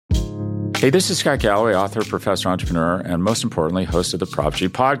Hey, this is Scott Galloway, author, professor, entrepreneur, and most importantly, host of the Prop G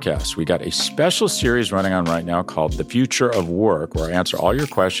podcast. We got a special series running on right now called The Future of Work, where I answer all your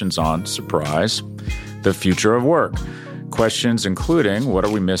questions on, surprise, the future of work. Questions including, what are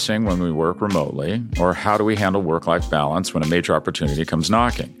we missing when we work remotely? Or how do we handle work-life balance when a major opportunity comes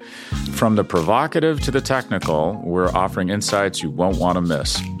knocking? From the provocative to the technical, we're offering insights you won't want to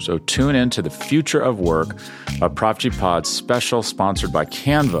miss. So tune in to The Future of Work, a Prop G Pod special sponsored by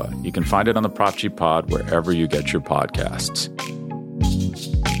Canva. You can find it on the Prop G Pod wherever you get your podcasts.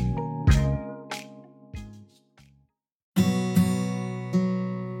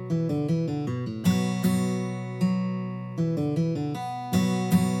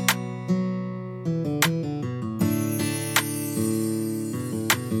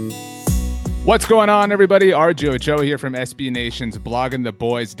 What's going on, everybody? RJ Ochoa here from SB Nation's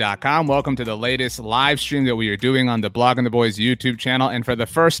bloggingtheboys.com. Welcome to the latest live stream that we are doing on the Blogging the Boys YouTube channel. And for the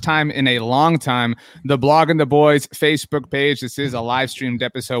first time in a long time, the Blogging the Boys Facebook page. This is a live streamed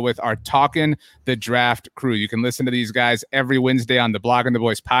episode with our Talkin The Draft crew. You can listen to these guys every Wednesday on the Blogging the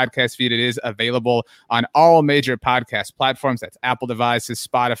Boys podcast feed. It is available on all major podcast platforms. That's Apple devices,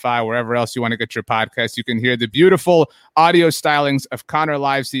 Spotify, wherever else you want to get your podcast. You can hear the beautiful audio stylings of Connor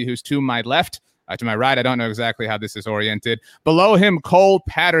Livesay, who's to my left. To my right, I don't know exactly how this is oriented. Below him, Cole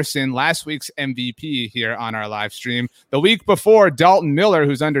Patterson, last week's MVP here on our live stream. The week before, Dalton Miller,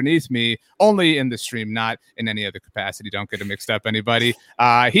 who's underneath me, only in the stream, not in any other capacity. Don't get it mixed up, anybody.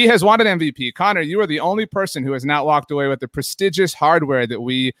 He has won an MVP. Connor, you are the only person who has not walked away with the prestigious hardware that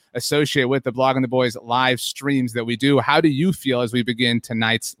we associate with the Blogging the Boys live streams that we do. How do you feel as we begin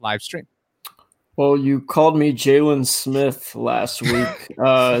tonight's live stream? Well, you called me Jalen Smith last week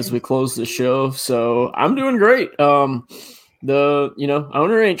as we closed the show, so I'm doing great. The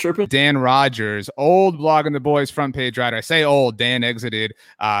owner ain't tripping. Dan Rogers, old Blogging the Boys front page writer. I say old. Dan exited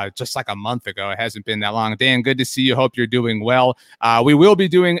just like a month ago. It hasn't been that long. Dan, good to see you. Hope you're doing well. We will be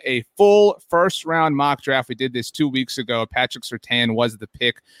doing a full first round mock draft. We did this 2 weeks ago. Patrick Surtain was the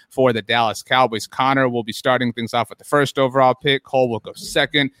pick for the Dallas Cowboys. Connor will be starting things off with the first overall pick. Cole will go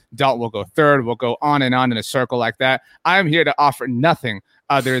second. Dalton will go third. We'll go on in a circle like that. I'm here to offer nothing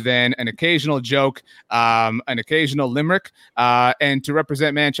other than an occasional joke, an occasional limerick, and to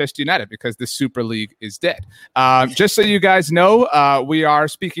represent Manchester United because the Super League is dead. Just so you guys know, we are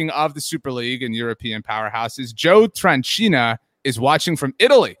speaking of the Super League and European powerhouses. Joe Tranchina is watching from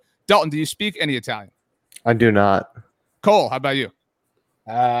Italy. Dalton, do you speak any Italian? I do not. Cole, how about you?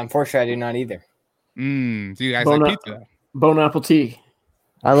 Unfortunately, I do not either. Do you guys like pizza? Bon appetit.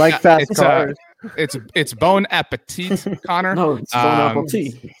 I like fast cars. It's bon appetit, Connor. No, it's bon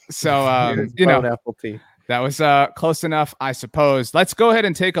appetit. So, bon appetit. That was close enough, I suppose. Let's go ahead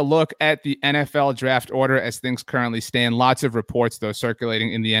and take a look at the NFL draft order as things currently stand. Lots of reports, though,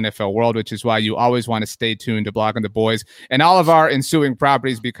 circulating in the NFL world, which is why you always want to stay tuned to Blogging the Boys and all of our ensuing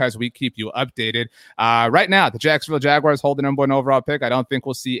properties because we keep you updated. Right now, the Jacksonville Jaguars hold the number one overall pick. I don't think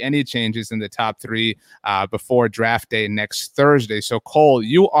we'll see any changes in the top three before draft day next Thursday. So, Cole,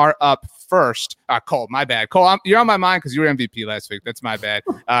 you are up first. Cole, my bad. Cole, you're on my mind because you were MVP last week. That's my bad.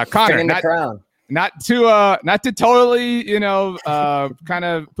 Connor, not to totally, kind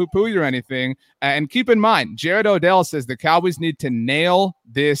of poo-poo you or anything. And keep in mind, Jared Odell says the Cowboys need to nail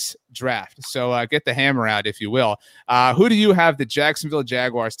this draft. So get the hammer out, if you will. Who do you have the Jacksonville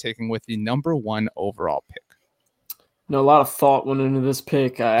Jaguars taking with the number one overall pick? A lot of thought went into this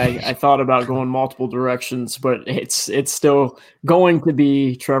pick. I thought about going multiple directions, but it's still going to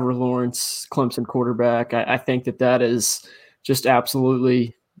be Trevor Lawrence, Clemson quarterback. I think that is just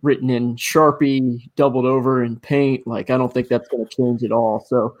absolutely written in Sharpie, doubled over in paint. I don't think that's going to change at all.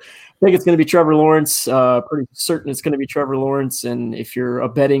 So I think it's going to be Trevor Lawrence. Pretty certain it's going to be Trevor Lawrence. And if you're a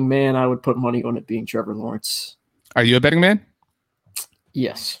betting man, I would put money on it being Trevor Lawrence. Are you a betting man?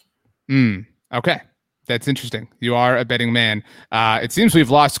 Yes. Okay. That's interesting. You are a betting man. It seems we've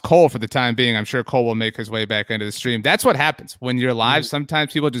lost Cole for the time being. I'm sure Cole will make his way back into the stream. That's what happens when you're live.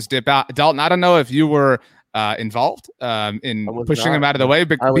 Sometimes people just dip out. Dalton, I don't know if you were involved in pushing him out of the way.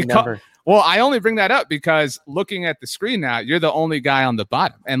 Well, I only bring that up because looking at the screen now, you're the only guy on the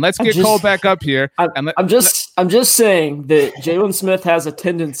bottom. And let's get Cole back up here. I'm just saying that Jalen Smith has a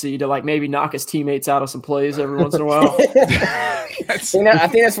tendency to maybe knock his teammates out of some plays every once in a while. I think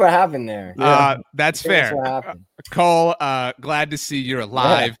that's what happened there. That's fair. Cole, glad to see you're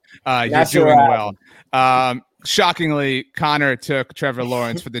alive. You're doing well. Shockingly, Connor took Trevor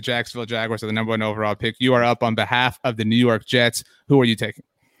Lawrence for the Jacksonville Jaguars as the number one overall pick. You are up on behalf of the New York Jets. Who are you taking?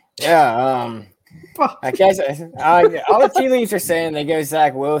 Yeah, I guess all the tea leaves are saying they go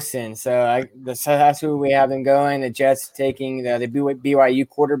Zach Wilson. So that's who we have them going. The Jets taking the BYU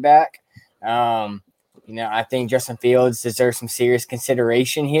quarterback. I think Justin Fields deserves some serious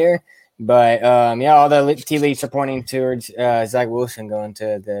consideration here. But, all the tea leaves are pointing towards Zach Wilson going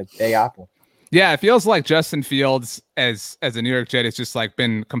to the Big Apple. Yeah, it feels like Justin Fields as a New York Jet has just like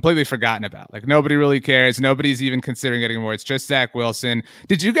been completely forgotten about. Like nobody really cares. Nobody's even considering it anymore. It's just Zach Wilson.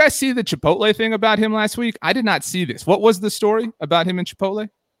 Did you guys see the Chipotle thing about him last week? I did not see this. What was the story about him in Chipotle?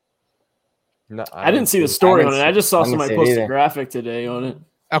 No, I didn't see the story on it. I just saw somebody post a graphic today on it.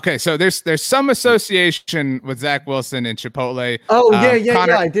 Okay, so there's some association with Zach Wilson and Chipotle. Oh,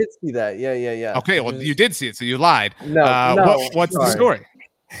 Connor, I did see that. Yeah. Okay, well, you did see it, so you lied. No. What's the story?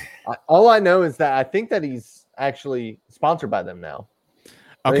 All I know is that I think that he's actually sponsored by them now.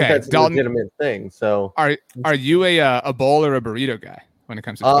 I think that's Dalton, a legitimate thing. So, are you a bowl or a burrito guy when it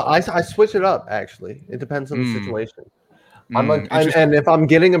comes to? I switch it up. Actually, it depends on the situation. And if I'm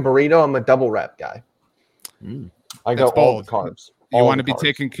getting a burrito, I'm a double wrap guy. I go all the carbs. You want to be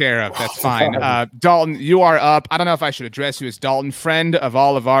taken care of. That's fine. Dalton, you are up. I don't know if I should address you as Dalton. Friend of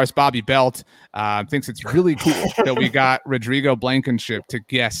all of ours, Bobby Belt, thinks it's really cool that we got Rodrigo Blankenship to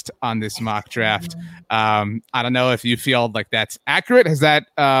guest on this mock draft. I don't know if you feel like that's accurate. Has that?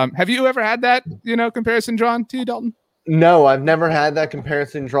 Have you ever had that comparison drawn to you, Dalton? No, I've never had that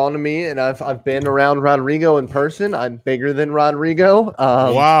comparison drawn to me, and I've been around Rodrigo in person. I'm bigger than Rodrigo.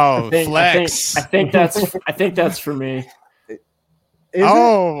 Wow, flex! I think that's for me.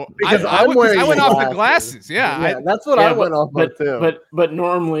 Because I went off the glasses. Yeah, that's what I went off of too. But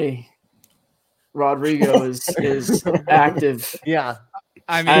normally, Rodrigo is active. Yeah,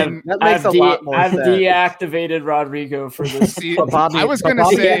 I mean, that makes a lot more sense. I've deactivated Rodrigo for this. I was going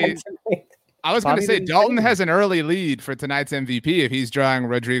to say Dalton has an early lead for tonight's MVP if he's drawing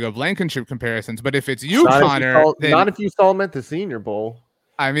Rodrigo Blankenship comparisons. But if it's you, Connor, not if you saw him at the Senior Bowl.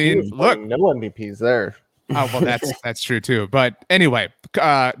 I mean, look, no MVPs there. Oh, well, that's true, too. But anyway,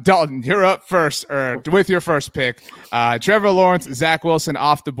 Dalton, you're up first with your first pick. Trevor Lawrence, Zach Wilson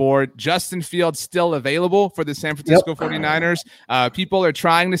off the board. Justin Fields still available for the San Francisco 49ers. People are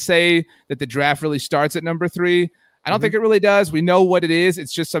trying to say that the draft really starts at number 3. I don't think it really does. We know what it is.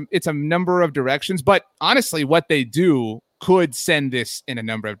 It's just it's a number of directions. But honestly, what they do could send this in a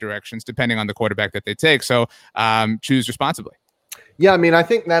number of directions, depending on the quarterback that they take. So choose responsibly. Yeah, I mean, I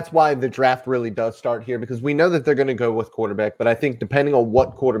think that's why the draft really does start here, because we know that they're going to go with quarterback, but I think depending on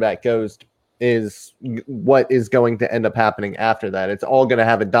what quarterback goes is what is going to end up happening after that. It's all going to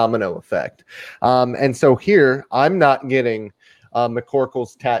have a domino effect. And so here, I'm not getting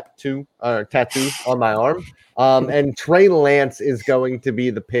McCorkle's tattoo on my arm. And Trey Lance is going to be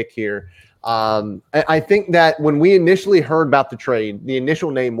the pick here. I think that when we initially heard about the trade, the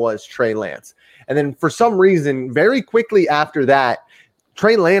initial name was Trey Lance. And then for some reason, very quickly after that,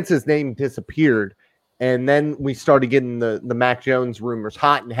 Trey Lance's name disappeared. And then we started getting the Mac Jones rumors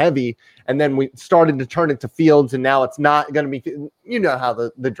hot and heavy. And then we started to turn it to Fields. And now it's not going to be, you know how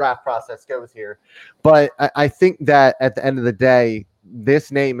the draft process goes here. But I think that at the end of the day,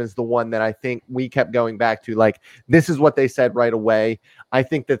 this name is the one that I think we kept going back to. Like, this is what they said right away. I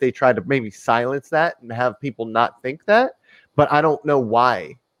think that they tried to maybe silence that and have people not think that. But I don't know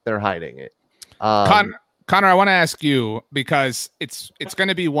why they're hiding it. Connor, I want to ask you, because it's going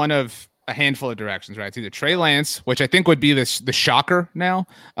to be one of a handful of directions, right? It's either Trey Lance, which I think would be the shocker now.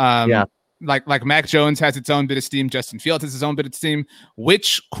 Like Mac Jones has its own bit of steam. Justin Fields has his own bit of steam.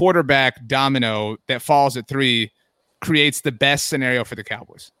 Which quarterback domino that falls at 3 creates the best scenario for the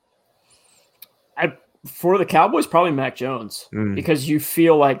Cowboys? For the Cowboys, probably Mac Jones, because you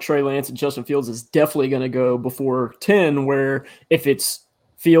feel like Trey Lance and Justin Fields is definitely going to go before 10, where if it's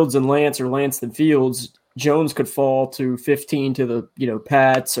Fields and Lance or Lance and Fields, Jones could fall to 15 to the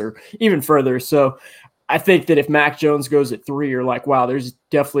Pats or even further. So I think that if Mac Jones goes at 3, you're like, wow, there's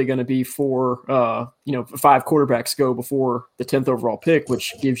definitely going to be 5 quarterbacks go before the 10th overall pick,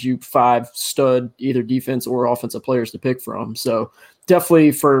 which gives you 5 stud either defense or offensive players to pick from. So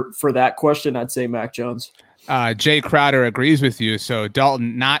definitely for that question, I'd say Mac Jones. Jay Crowder agrees with you. So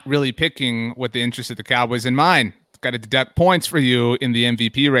Dalton not really picking with the interest of the Cowboys in mind. Got to deduct points for you in the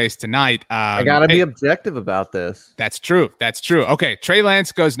MVP race tonight. I got to be objective about this. That's true. Okay, Trey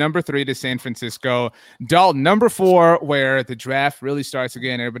Lance goes number 3 to San Francisco. Dalton, number 4, where the draft really starts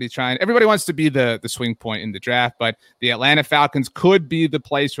again. Everybody wants to be the swing point in the draft, but the Atlanta Falcons could be the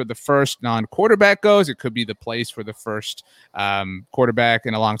place where the first non-quarterback goes. It could be the place where the first quarterback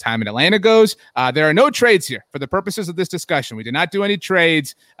in a long time in Atlanta goes. There are no trades here for the purposes of this discussion. We did not do any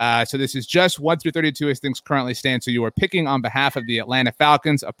trades, so this is just 1 through 32 as things currently stand. So you are picking on behalf of the Atlanta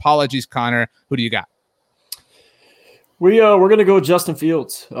Falcons. Apologies, Connor. Who do you got? We're going to go with Justin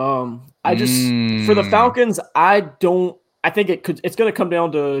Fields. For the Falcons, I don't I think it's going to come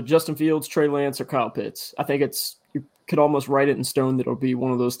down to Justin Fields, Trey Lance, or Kyle Pitts. I think you could almost write it in stone that it'll be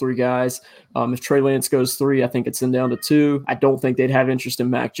one of those three guys. If Trey Lance goes 3, I think it's then down to 2. I don't think they'd have interest in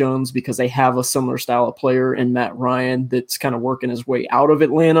Mac Jones because they have a similar style of player in Matt Ryan that's kind of working his way out of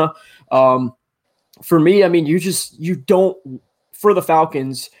Atlanta. For me, I mean, you don't, for the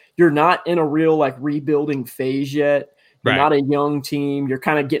Falcons, you're not in a real like rebuilding phase yet. You're not a young team. You're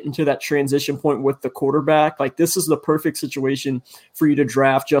kind of getting to that transition point with the quarterback. Like, this is the perfect situation for you to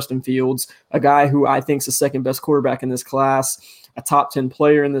draft Justin Fields, a guy who I think is the second best quarterback in this class, a top 10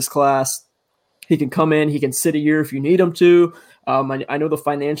 player in this class. He can come in. He can sit a year if you need him to. I know the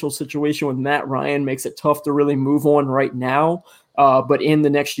financial situation with Matt Ryan makes it tough to really move on right now. But in the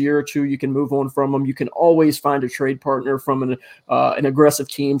next year or two, you can move on from them. You can always find a trade partner from an aggressive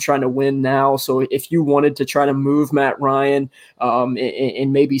team trying to win now. So if you wanted to try to move Matt Ryan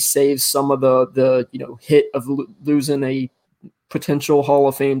and maybe save some of the hit of losing a potential Hall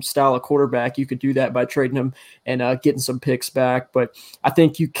of Fame style of quarterback, you could do that by trading him and getting some picks back. But I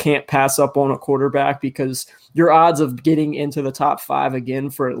think you can't pass up on a quarterback because your odds of getting into the top 5 again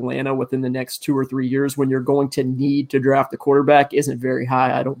for Atlanta within the next 2 or 3 years when you're going to need to draft a quarterback isn't very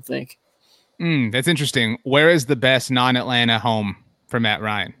high, I don't think. That's interesting. Where is the best non-Atlanta home for Matt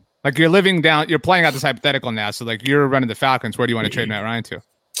Ryan? Like, you're playing out this hypothetical now. So like, you're running the Falcons. Where do you want to trade Matt Ryan to?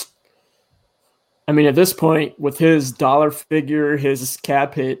 I mean, at this point, with his dollar figure, his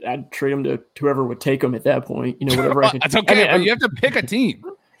cap hit, I'd trade him to whoever would take him at that point. Whatever I could. That's okay, but you have to pick a team.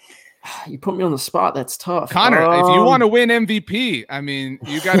 You put me on the spot. That's tough. Connor, if you want to win MVP, I mean,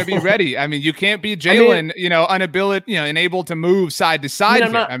 you got to be ready. I mean, you can't be Jalen, unable to move side to side.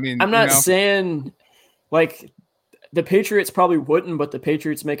 I'm not saying like the Patriots probably wouldn't, but the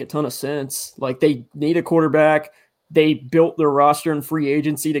Patriots make a ton of sense. Like, they need a quarterback. They built their roster in free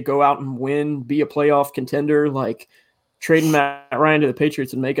agency to go out and win, be a playoff contender. Like, trading Matt Ryan to the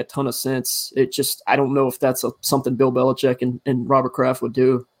Patriots would make a ton of sense. I don't know if that's something Bill Belichick and Robert Kraft would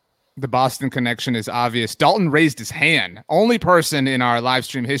do. The Boston connection is obvious. Dalton raised his hand. Only person in our live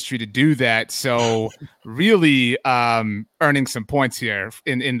stream history to do that. So really earning some points here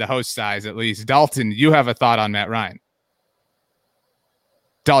in the host size, at least. Dalton, you have a thought on Matt Ryan.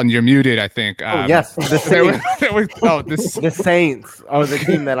 Dalton, you're muted, I think. Yes, the Saints. The Saints are the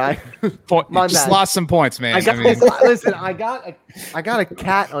team that I just lost some points, man. Listen, I got a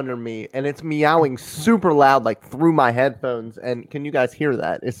cat under me, and it's meowing super loud, like through my headphones. And can you guys hear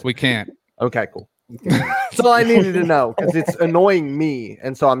that? We can't. Okay, cool. That's all I needed to know because it's annoying me,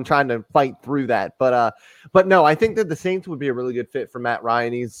 and so I'm trying to fight through that. But no, I think that the Saints would be a really good fit for Matt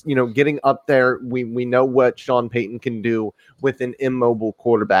Ryan. He's getting up there. We know what Sean Payton can do with an immobile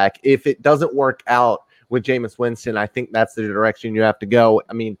quarterback. If it doesn't work out with Jameis Winston, I think that's the direction you have to go.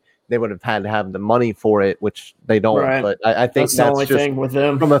 I mean, they would have had to have the money for it, which they don't. Right. But I think that's the only just thing with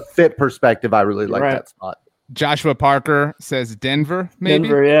them. From a fit perspective, I really like that spot. Joshua Parker says Denver, maybe.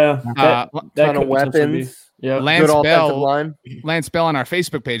 Denver, yeah. That kind of weapons. Yeah. Lance Bell on our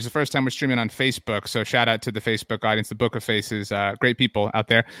Facebook page. The first time we're streaming on Facebook, so shout out to the Facebook audience, the Book of Faces, great people out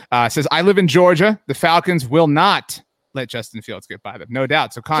there. Says, I live in Georgia. The Falcons will not let Justin Fields get by them, no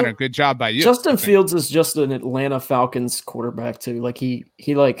doubt. So Connor, good job by you. Justin Fields is just an Atlanta Falcons quarterback too. Like he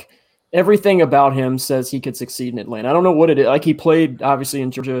like everything about him says he could succeed in Atlanta. I don't know what it is. Like, he played obviously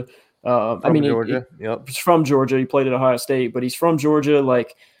in Georgia. Georgia. He's from Georgia. He played at Ohio State, but he's from Georgia.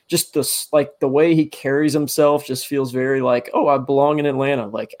 Like, just the way he carries himself just feels very like, oh, I belong in Atlanta.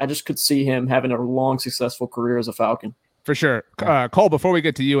 Like, I just could see him having a long, successful career as a Falcon. For sure. Cole, before we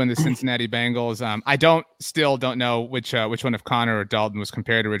get to you and the Cincinnati Bengals, I still don't know which one of Connor or Dalton was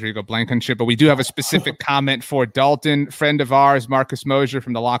compared to Rodrigo Blankenship, but we do have a specific comment for Dalton. Friend of ours, Marcus Mosier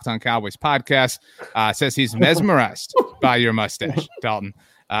from the Locked On Cowboys podcast, says he's mesmerized by your mustache, Dalton.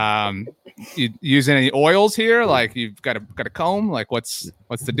 You using any oils here? Like, you've got a comb? Like, what's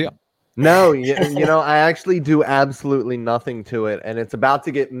the deal? No, I actually do absolutely nothing to it, and it's about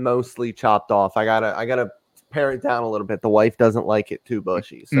to get mostly chopped off. I gotta pare it down a little bit. The wife doesn't like it too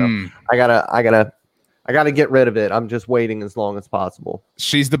bushy, so I gotta get rid of it. I'm just waiting as long as possible.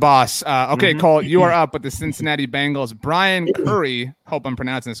 She's the boss. Okay, Cole, you are up with the Cincinnati Bengals. Brian Curry, hope I'm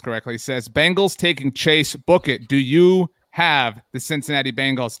pronouncing this correctly, says Bengals taking Chase. Book it. Do you have the Cincinnati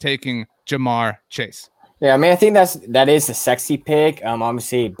Bengals taking Jamar Chase? Yeah, I mean, I think that is a sexy pick.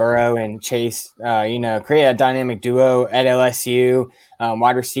 Obviously, Burrow and Chase, create a dynamic duo at LSU.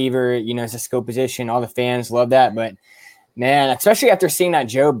 Wide receiver, it's a skill position. All the fans love that. But, man, especially after seeing that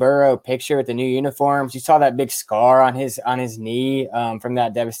Joe Burrow picture with the new uniforms, you saw that big scar on his knee from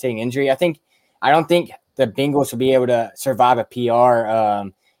that devastating injury. I don't think the Bengals will be able to survive a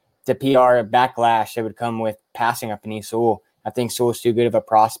PR the PR backlash that would come with passing up Penei Sewell. I think Sewell's too good of a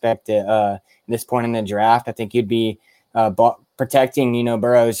prospect at this point in the draft. I think you'd be protecting,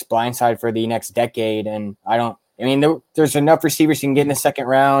 Burrow's blind side for the next decade. And there's enough receivers you can get in the second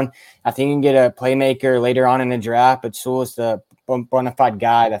round. I think you can get a playmaker later on in the draft, but Sewell's the bona fide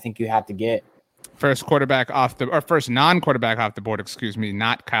guy that I think you have to get. First non-quarterback off the board,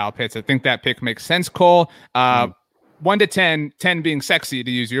 not Kyle Pitts. I think that pick makes sense, Cole. 1 to 10, 10 being sexy, to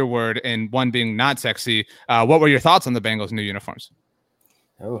use your word, and 1 being not sexy. What were your thoughts on the Bengals' new uniforms?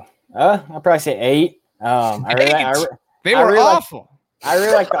 Oh, I'll probably say 8. They were awful. I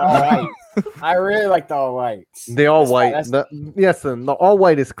really like the all white. I really like the all whites. The all white. The all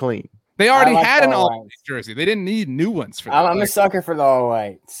white is clean. They already had an all white jersey. They didn't need new ones for that. I'm a sucker for the all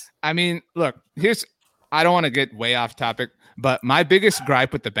whites. I mean, look, I don't want to get way off topic, but my biggest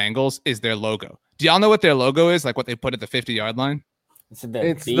gripe with the Bengals is their logo. Do y'all know what their logo is? Like what they put at the 50-yard line? It's a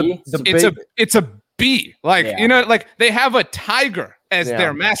B. It's a B. Like, like they have a tiger as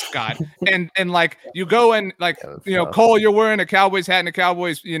their mascot. and like you go and like, Cole, you're wearing a Cowboys hat and a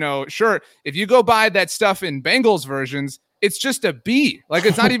Cowboys, shirt. If you go buy that stuff in Bengals versions, it's just a B. Like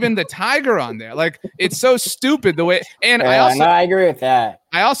it's not even the tiger on there. Like it's so stupid the way. And I agree with that.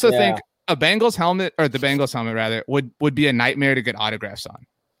 I also think a Bengals helmet, or the Bengals helmet rather, would be a nightmare to get autographs on.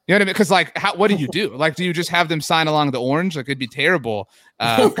 You know what I mean? Because like, what do you do? Like, do you just have them sign along the orange? Like, it'd be terrible.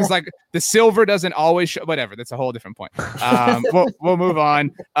 Because like the silver doesn't always show. Whatever. That's a whole different point. We'll move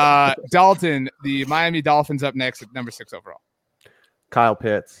on. Dalton, the Miami Dolphins up next at number 6 overall. Kyle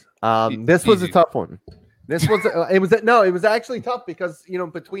Pitts. This was a tough one. It was actually tough because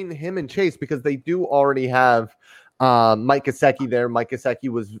between him and Chase, because they do already have Mike Gesicki there. Mike Gesicki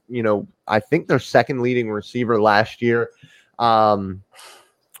was I think their second leading receiver last year.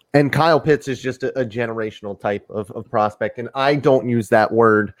 And Kyle Pitts is just a generational type of prospect. And I don't use that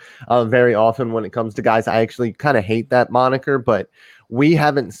word very often when it comes to guys. I actually kind of hate that moniker, but we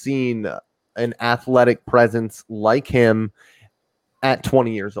haven't seen an athletic presence like him at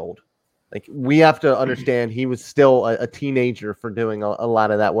 20 years old. Like, we have to understand he was still a teenager for doing a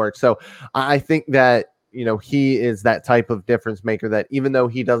lot of that work. So I think that, he is that type of difference maker that even though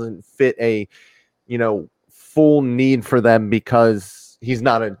he doesn't fit a, full need for them because he's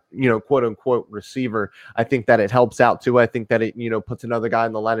not a, quote unquote receiver, I think that it helps out too. I think that it, puts another guy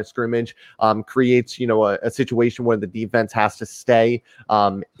in the line of scrimmage, creates, a situation where the defense has to stay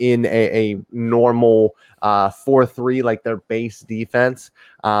in a normal 4-3, like their base defense,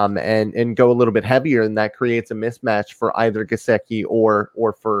 and go a little bit heavier. And that creates a mismatch for either Gesicki or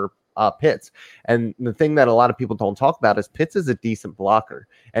for Pitts. And the thing that a lot of people don't talk about is Pitts is a decent blocker,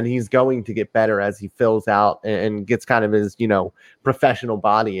 and he's going to get better as he fills out and gets kind of his, professional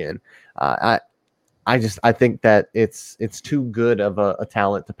body in. I think that it's too good of a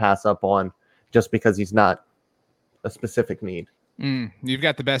talent to pass up on just because he's not a specific need. You've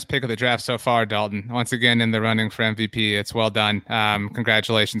got the best pick of the draft so far, Dalton. Once again in the running for MVP. It's well done.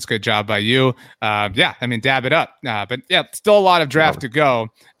 Congratulations. Good job by you. Dab it up. But yeah, still a lot of draft to go.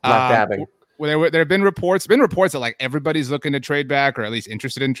 Not dabbing. There have been reports that like everybody's looking to trade back, or at least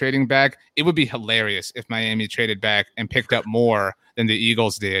interested in trading back. It would be hilarious if Miami traded back and picked up more than the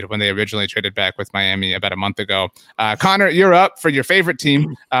Eagles did when they originally traded back with Miami about a month ago. Connor, you're up for your favorite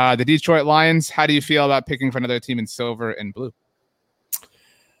team, the Detroit Lions. How do you feel about picking for another team in silver and blue?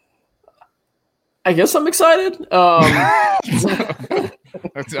 I guess I'm excited. That's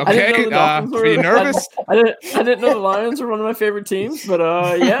okay. Are you nervous? I didn't know the Lions were one of my favorite teams, but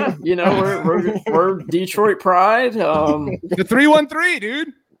we're Detroit pride. The 3-1-3,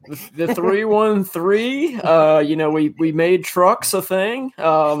 dude. The 3-1-3. We made trucks a thing.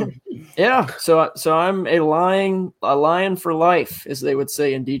 So I'm a lion for life, as they would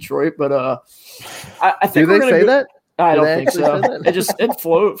say in Detroit. But I think do they say that? I don't think so. It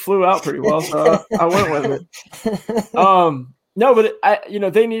flew out pretty well, so I went with it. No, but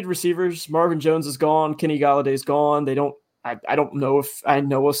they need receivers. Marvin Jones is gone. Kenny Galladay's gone. They don't. I don't know if I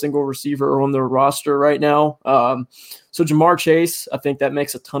know a single receiver on their roster right now. So Jamar Chase, I think that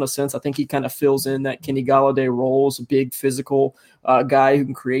makes a ton of sense. I think he kind of fills in that Kenny Galladay role as a big physical guy who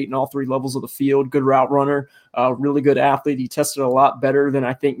can create in all 3 levels of the field. Good route runner, really good athlete. He tested a lot better than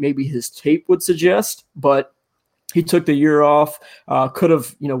I think maybe his tape would suggest, but he took the year off, could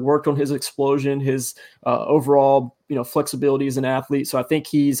have, worked on his explosion, his overall, flexibility as an athlete. So I think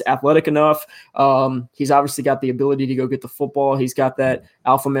he's athletic enough. He's obviously got the ability to go get the football. He's got that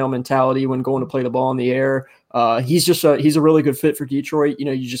alpha male mentality when going to play the ball in the air. He's a really good fit for Detroit.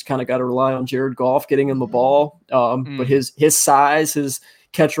 You just kind of got to rely on Jared Goff getting him the ball. But his size, his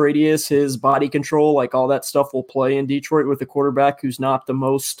catch radius, his body control, like all that stuff will play in Detroit with a quarterback who's not the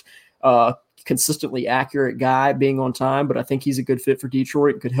most consistently accurate guy being on time, but I think he's a good fit for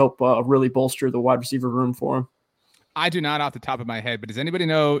Detroit and could help really bolster the wide receiver room for him. I do not off the top of my head, but does anybody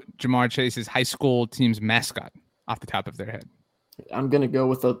know Jamar Chase's high school team's mascot off the top of their head? I'm going to go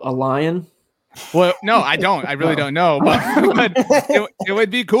with a lion. Well, no, I don't. I really don't know. But it would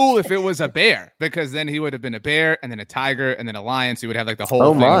be cool if it was a bear, because then he would have been a bear and then a tiger and then a lion. So he would have like the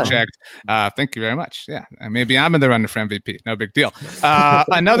whole thing checked. Thank you very much. Yeah, maybe I'm in the runner for MVP. No big deal.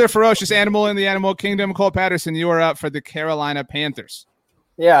 Another ferocious animal in the animal kingdom. Cole Patterson, you are up for the Carolina Panthers.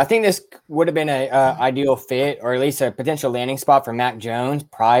 Yeah, I think this would have been an ideal fit, or at least a potential landing spot for Mac Jones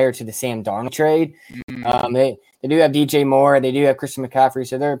prior to the Sam Darnold trade. They do have DJ Moore. They do have Christian McCaffrey,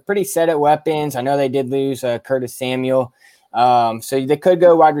 so they're pretty set at weapons. I know they did lose Curtis Samuel. So they could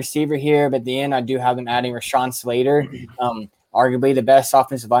go wide receiver here, but at the end, I do have them adding Rashawn Slater, arguably the best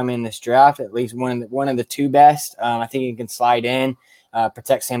offensive lineman in this draft, at least one of the two best. I think he can slide in,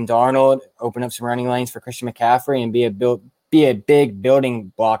 protect Sam Darnold, open up some running lanes for Christian McCaffrey, and be a big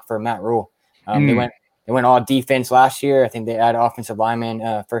building block for Matt Rule. They went all defense last year. I think they added offensive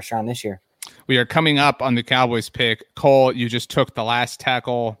lineman first round this year. We are coming up on the Cowboys pick. Cole, you just took the last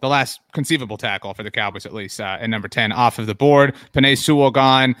conceivable tackle for the Cowboys, at least at number 10, off of the board. Penei Sewell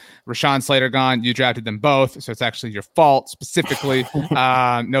gone, Rashawn Slater gone. You drafted them both, so it's actually your fault specifically.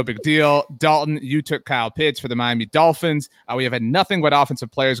 No big deal. Dalton, you took Kyle Pitts for the Miami Dolphins. We have had nothing but offensive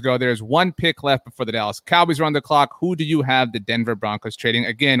players go. There's one pick left before the Dallas Cowboys are on the clock. Who do you have the Denver Broncos trading?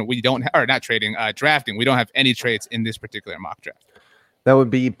 Again, drafting. We don't have any trades in this particular mock draft. That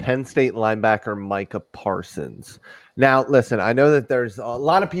would be Penn State linebacker Micah Parsons. Now, listen, I know that there's a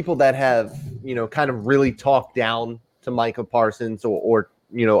lot of people that have, kind of really talked down to Micah Parsons or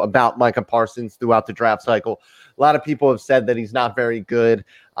about Micah Parsons throughout the draft cycle. A lot of people have said that he's not very good.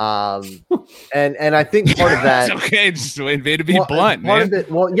 And I think part of that. It's okay. Just wait to be blunt, man.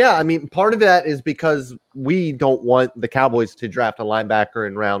 Part of that is because we don't want the Cowboys to draft a linebacker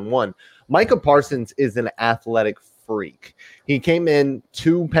in round one. Micah Parsons is an athletic freak. He came in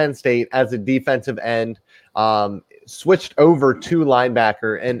to Penn State as a defensive end, switched over to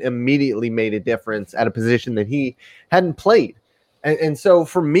linebacker, and immediately made a difference at a position that he hadn't played. And so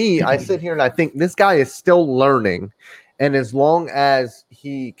for me, I sit here and I think this guy is still learning. And as long as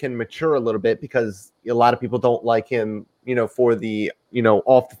he can mature a little bit, because a lot of people don't like him, for the,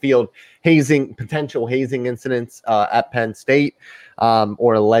 off the field potential hazing incidents at Penn State,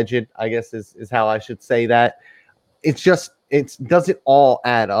 or alleged, I guess is how I should say that. It doesn't all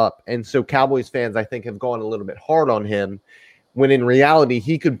add up. And so Cowboys fans, I think, have gone a little bit hard on him, when in reality,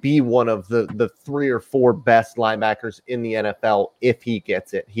 he could be one of the 3 or 4 best linebackers in the NFL if he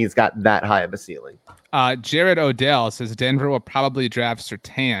gets it. He's got that high of a ceiling. Jared Odell says Denver will probably draft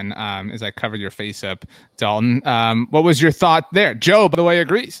Surtain, as I covered your face up, Dalton. What was your thought there? Joe, by the way,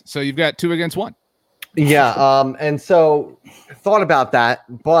 agrees. So you've got 2 against 1. Yeah, and so thought about that,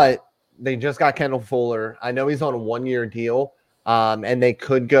 but they just got Kendall Fuller. I know he's on a 1-year deal, and they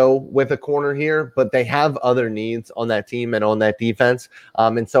could go with a corner here, but they have other needs on that team and on that defense.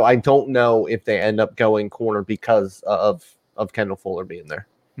 And so I don't know if they end up going corner because of Kendall Fuller being there.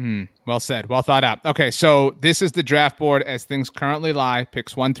 Well said. Well thought out. Okay, so this is the draft board as things currently lie.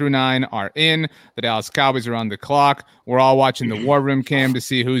 Picks 1 through 9 are in. The Dallas Cowboys are on the clock. We're all watching the War Room cam to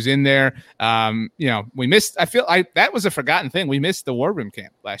see who's in there. We missed. I feel like that was a forgotten thing. We missed the War Room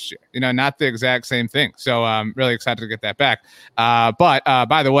cam last year. Not the exact same thing. So I'm really excited to get that back. But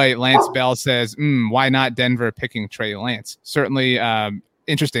by the way, Lance Bell says, why not Denver picking Trey Lance? Certainly.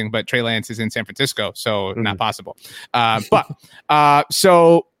 Interesting, but Trey Lance is in San Francisco, so not possible.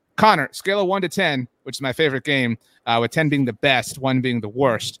 So Connor, scale of 1 to 10, which is my favorite game, with 10 being the best, 1 being the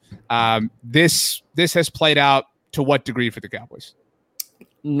worst. This has played out to what degree for the Cowboys?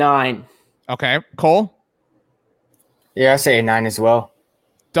 9. Okay, Cole. Yeah, I say a 9 as well.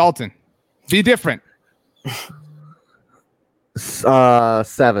 Dalton, be different.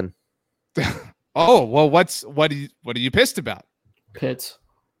 7. Oh well, what are you pissed about? Pitts.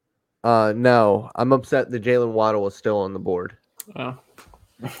 No, I'm upset that Jalen Waddle is still on the board. Oh.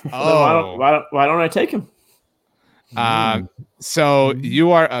 Why don't I take him? So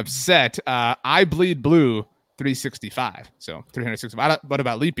you are upset. I bleed blue 365. So 365. What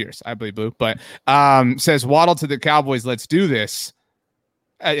about leap years? I bleed blue. But says Waddle to the Cowboys, let's do this.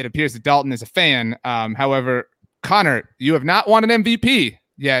 It appears that Dalton is a fan. However, Connor, you have not won an MVP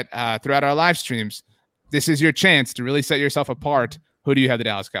yet throughout our live streams. This is your chance to really set yourself apart. Who do you have the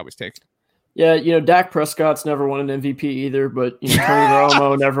Dallas Cowboys take? Yeah, Dak Prescott's never won an MVP either, but Tony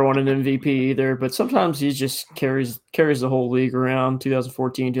Romo never won an MVP either. But sometimes he just carries the whole league around.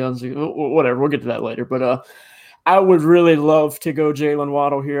 2014, 2016, whatever. We'll get to that later. But I would really love to go Jalen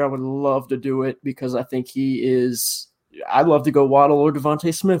Waddle here. I would love to do it because I think he is. I'd love to go Waddle or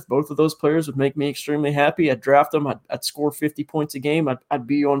Devontae Smith. Both of those players would make me extremely happy. I'd draft them. I'd score 50 points a game. I'd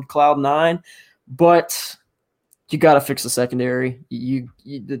be on cloud 9. But you got to fix the secondary. The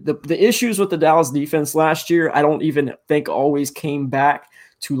issues with the Dallas defense last year, I don't even think always came back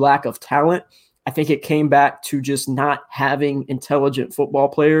to lack of talent. I think it came back to just not having intelligent football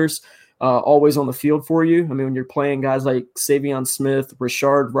players always on the field for you. I mean, when you're playing guys like Savion Smith,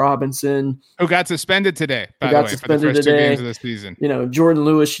 Rashard Robinson, who got suspended today, by the way, for the first 2 games of the season. Jordan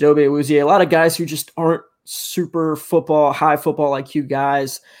Lewis, Chidobe Awuzie, a lot of guys who just aren't super high football IQ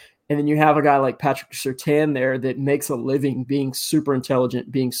guys. And then you have a guy like Patrick Surtain there that makes a living being super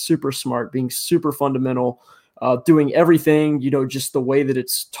intelligent, being super smart, being super fundamental, doing everything, just the way that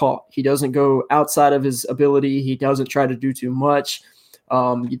it's taught. He doesn't go outside of his ability. He doesn't try to do too much.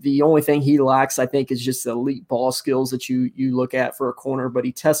 The only thing he lacks, I think, is just the elite ball skills that you look at for a corner, but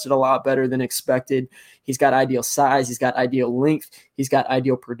he tested a lot better than expected. He's got ideal size. He's got ideal length. He's got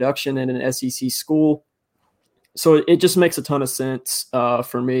ideal production in an SEC school. So it just makes a ton of sense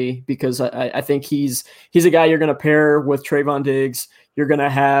for me because I think he's a guy you're going to pair with Trayvon Diggs. You're going to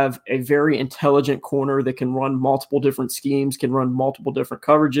have a very intelligent corner that can run multiple different schemes, can run multiple different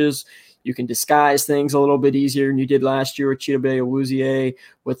coverages. You can disguise things a little bit easier than you did last year with Chidobe Awuzie,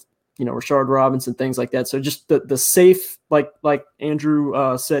 with Rashard Robinson, things like that. So just the safe, like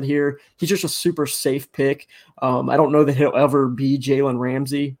Andrew said here, he's just a super safe pick. I don't know that he'll ever be Jalen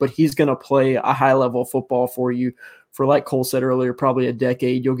Ramsey, but he's going to play a high level of football for you for, like Cole said earlier, probably a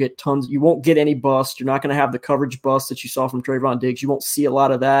decade. You'll get tons. You won't get any bust. You're not going to have the coverage bust that you saw from Trayvon Diggs. You won't see a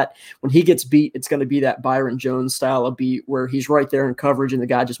lot of that. When he gets beat, it's going to be that Byron Jones style of beat where he's right there in coverage and the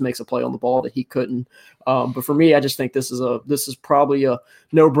guy just makes a play on the ball that he couldn't. But for me, I just think this is probably a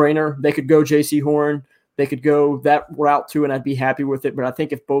no-brainer. They could go J.C. Horn. They could go that route too, and I'd be happy with it. But I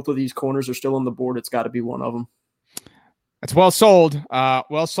think if both of these corners are still on the board, it's got to be one of them. That's well sold.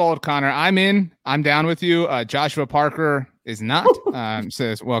 Well sold, Connor. I'm in. I'm down with you. Joshua Parker is not.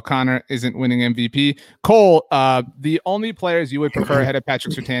 Says, well, Connor isn't winning MVP. Cole, the only players you would prefer ahead of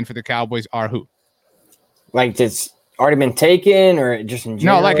Patrick Surtain for the Cowboys are who? Like it's already been taken or just in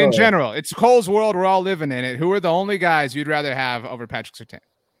general? No, like in general. It's Cole's world. We're all living in it. Who are the only guys you'd rather have over Patrick Surtain?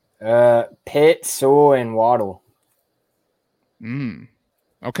 Pitt, Sewell, and Waddle.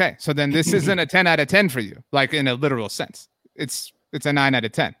 Okay, so then this isn't a 10 out of 10 for you, like in a literal sense. It's a 9 out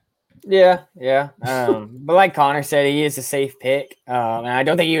of 10. Yeah. But like Connor said, he is a safe pick. And I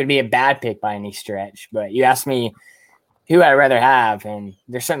don't think he would be a bad pick by any stretch. But you asked me who I'd rather have, and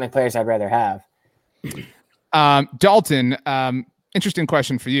there's certainly players I'd rather have. Dalton, interesting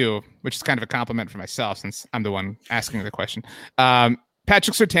question for you, which is kind of a compliment for myself since I'm the one asking the question.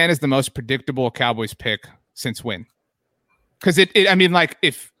 Patrick Surtain is the most predictable Cowboys pick since when? Because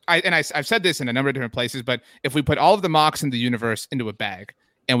I've said this in a number of different places, but if we put all of the mocks in the universe into a bag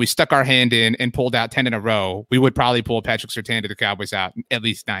and we stuck our hand in and pulled out 10 in a row, we would probably pull Patrick Surtain to the Cowboys out at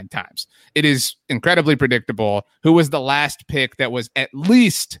least 9 times. It is incredibly predictable. Who was the last pick that was at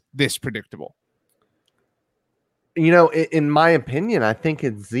least this predictable? In my opinion, I think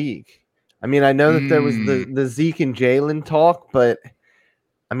it's Zeke. I mean, I know that there was the Zeke and Jalen talk, but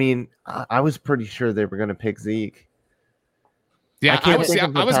I mean, I was pretty sure they were going to pick Zeke. Yeah, I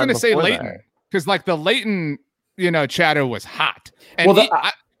was going to say Leighton because like the Leighton, chatter was hot. And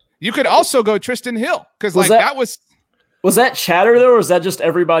you could also go Tristan Hill because that was that chatter though, or is that just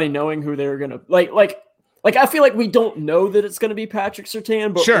everybody knowing who they were going to like? I feel like we don't know that it's going to be Patrick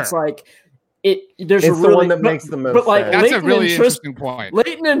Surtain, but it's like there's it's the one that makes the most. But like sense. That's Leighton a really interesting point.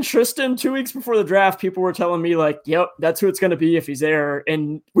 Leighton and Tristan 2 weeks before the draft, people were telling me like, "Yep, that's who it's going to be if he's there,"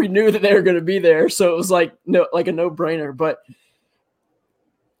 and we knew that they were going to be there, so it was like a no-brainer, but.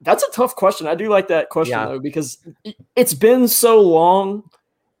 That's a tough question. I do like that question though, because it's been so long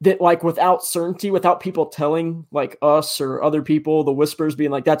that like without certainty, without people telling like us or other people, the whispers being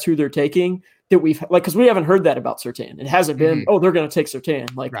like, that's who they're taking, that we've like, cause we haven't heard that about Surtain. It hasn't been, they're going to take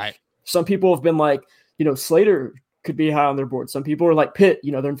Surtain. Like some people have been like, Slater could be high on their board. Some people are like Pitt,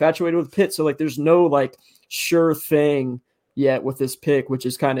 they're infatuated with Pitt. So like, there's no like sure thing yet with this pick, which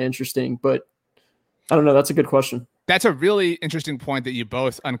is kind of interesting, but I don't know. That's a good question. That's a really interesting point that you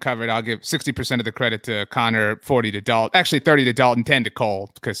both uncovered. I'll give 60% of the credit to Connor, 40 to Dalton, actually 30 to Dalton, 10 to Cole,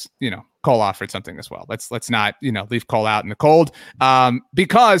 because, Cole offered something as well. Let's not, leave Cole out in the cold,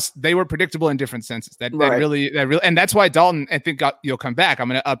 because they were predictable in different senses. That really, and that's why Dalton, I think you'll come back. I'm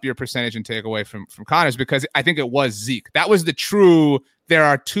going to up your percentage and take away from Connor's, because I think it was Zeke. That was the true. There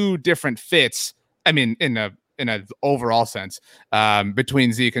are two different fits. I mean, in an overall sense,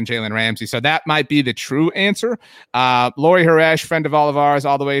 between Zeke and Jalen Ramsey. So that might be the true answer. Lori Haresh, friend of all of ours,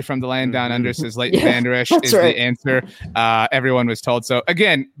 all the way from the land down under, says Leighton Vander Esch is the answer. Everyone was told so.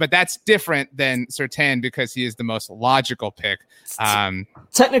 Again, but that's different than Surtain because he is the most logical pick.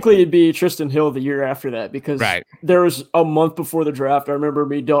 Technically, it'd be Tristan Hill the year after that, because there was a month before the draft. I remember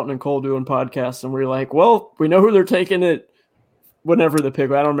me, Dalton, and Cole doing podcasts, and we were like, well, we know who they're taking it. Whenever the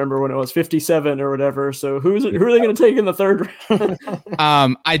pick, I don't remember when it was 57 or whatever. So who are they going to take in the third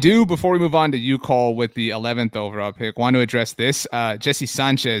round? I do, before we move on to you, Cole, with the 11th overall pick, want to address this. Jesse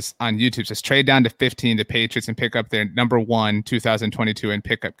Sanchez on YouTube says trade down to 15 to Patriots and pick up their number 1 2022 and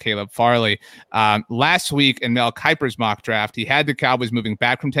pick up Caleb Farley. Last week in Mel Kiper's mock draft, he had the Cowboys moving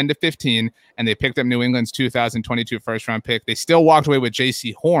back from 10 to 15, and they picked up New England's 2022 first round pick. They still walked away with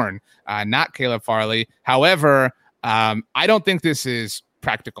J.C. Horn, not Caleb Farley. However, I don't think this is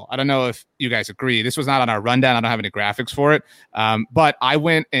practical. I don't know if you guys agree. This was not on our rundown. I don't have any graphics for it. But I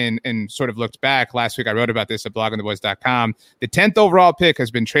went and sort of looked back. Last week I wrote about this at bloggingtheboys.com. The 10th overall pick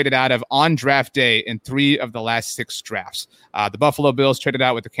has been traded out of on draft day in 3 of the last 6 drafts. The Buffalo Bills traded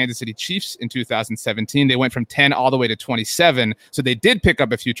out with the Kansas City Chiefs in 2017. They went from 10 all the way to 27. So they did pick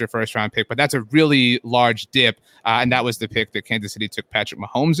up a future first round pick, but that's a really large dip. And that was the pick that Kansas City took Patrick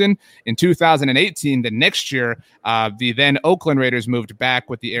Mahomes in. In 2018, the next year, the then Oakland Raiders moved back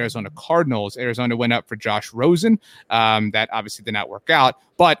with the Arizona Cardinals. Arizona went up for Josh Rosen. That obviously did not work out,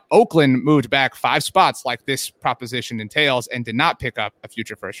 but Oakland moved back 5 spots like this proposition entails and did not pick up a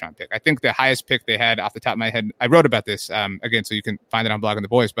future first round pick. I think the highest pick they had off the top of my head, I wrote about this again, so you can find it on Blogging the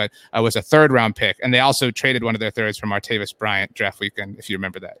Boys, but was a 3rd round pick. And they also traded one of their 3rds from Martavis Bryant draft weekend, if you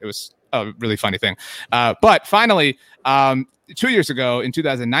remember that. It was a really funny thing. But finally, 2 years ago in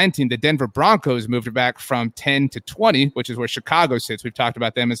 2019, the Denver Broncos moved back from 10 to 20, which is where Chicago sits. We've talked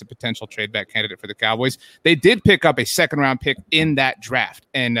about them as a potential trade back candidate for the Cowboys. They did pick up a 2nd round pick in that draft.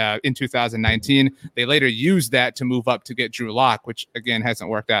 And in 2019, they later used that to move up to get Drew Lock, which again hasn't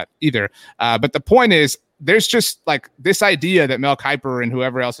worked out either. But the point is, there's just like this idea that Mel Kiper and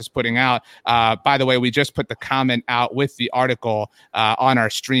whoever else is putting out. By the way, we just put the comment out with the article on our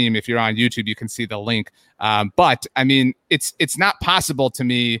stream. If you're on YouTube, you can see the link. But I mean, it's not possible to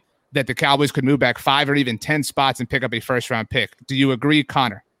me that the Cowboys could move back 5 or even 10 spots and pick up a first round pick. Do you agree,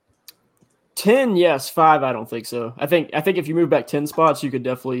 Connor? 10, yes. 5, I don't think so. I think if you move back 10 spots, you could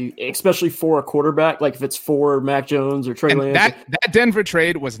definitely, especially for a quarterback, like if it's for Mac Jones or Trey Lance. That Denver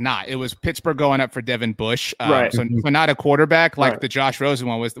trade was not. It was Pittsburgh going up for Devin Bush. So not a quarterback like the Josh Rosen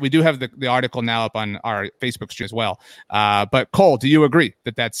one was. We do have the article now up on our Facebook stream as well. But Cole, do you agree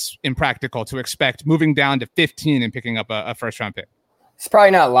that that's impractical to expect moving down to 15 and picking up a first round pick? It's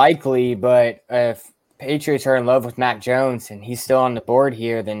probably not likely, but if Patriots are in love with Mac Jones and he's still on the board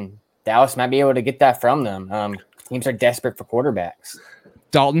here, then Dallas might be able to get that from them. Teams are desperate for quarterbacks.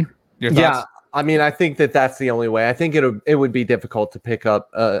 Dalton, your thoughts? Yeah, I mean, I think that's the only way. I think it would be difficult to pick up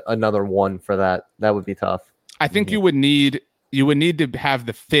another one for that. That would be tough. I think you would need to have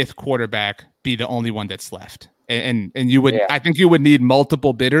the 5th quarterback be the only one that's left. And you would, I think you would need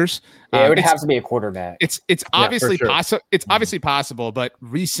multiple bidders. Yeah, it would have to be a quarterback. It's obviously possible. It's obviously possible, but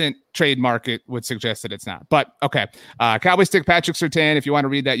recent trade market would suggest that it's not. But okay, Cowboys take Patrick Surtain. If you want to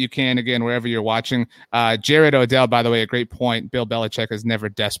read that, you can, again, wherever you're watching. Jared Odell, by the way, a great point. Bill Belichick is never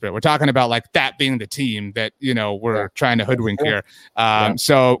desperate. We're talking about like that being the team that we're trying to hoodwink here.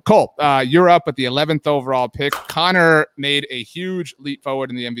 So Cole, you're up with the 11th overall pick. Connor made a huge leap forward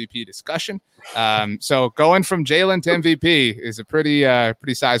in the MVP discussion. So going from Jalen to MVP is a pretty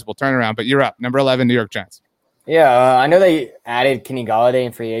sizable turnaround. But you're up, number 11, New York Giants. Yeah, I know they added Kenny Golladay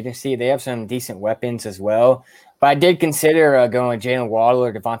in free agency. They have some decent weapons as well. But I did consider going with Jalen Waddle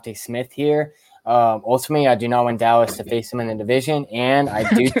or Devontae Smith here. Ultimately, I do not want Dallas to face them in the division, and I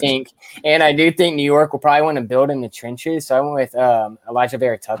do think New York will probably want to build in the trenches. So I went with Elijah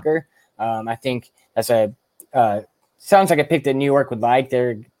Vera Tucker. I think that's sounds like a pick that New York would like.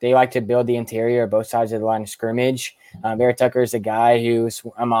 They like to build the interior of both sides of the line of scrimmage. Vera Tucker is a guy who's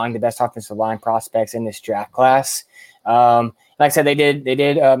among the best offensive line prospects in this draft class. Like I said, they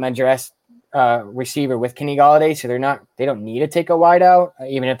did address receiver with Kenny Golladay, so they don't need to take a wide out,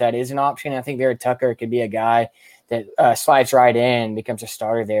 even if that is an option. I think Vera Tucker could be a guy that slides right in, becomes a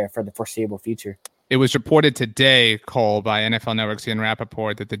starter there for the foreseeable future. It was reported today, Cole, by NFL Network's Ian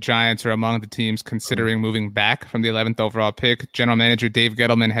Rappaport, that the Giants are among the teams considering moving back from the 11th overall pick. General manager Dave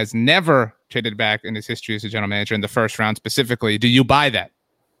Gettleman has never traded back in his history as a general manager in the first round specifically. Do you buy that?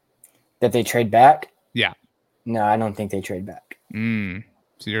 That they trade back? Yeah. No, I don't think they trade back. So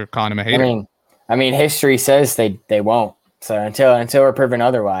you're calling him a hater? I mean, history says they won't. So until we're proven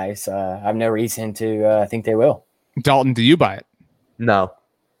otherwise, I have no reason to think they will. Dalton, do you buy it? No.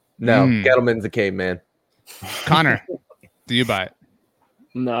 Gettleman's a caveman. Connor, do you buy it?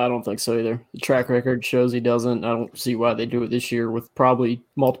 No, I don't think so either. The track record shows he doesn't. I don't see why they do it this year with probably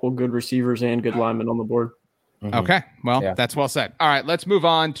multiple good receivers and good linemen on the board. Mm-hmm. Okay, well, That's well said. All right, let's move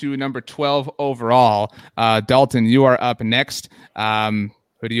on to number 12 overall. Dalton, you are up next.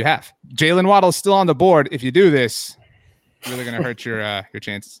 Who do you have? Jalen Waddle's still on the board. If you do this, really going to hurt your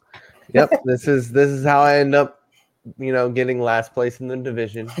chances. Yep, this is how I end up, getting last place in the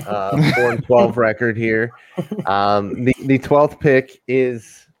division. 4-12 record here. The 12th pick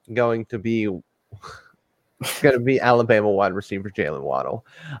is going to be Alabama wide receiver Jalen Waddle.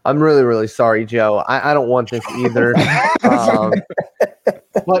 I'm really, really sorry, Joe. I don't want this either.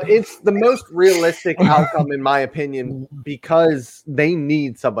 But it's the most realistic outcome, in my opinion, because they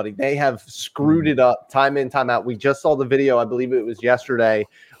need somebody. They have screwed it up time in, time out. We just saw the video, I believe it was yesterday,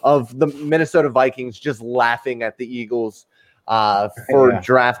 of the Minnesota Vikings just laughing at the Eagles for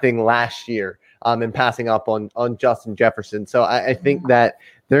drafting last year and passing up on Justin Jefferson. So I think that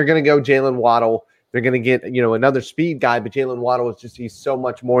they're going to go Jalen Waddle. They're going to get, another speed guy, but Jalen Waddle he's so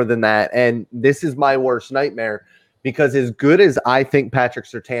much more than that. And this is my worst nightmare because as good as I think Patrick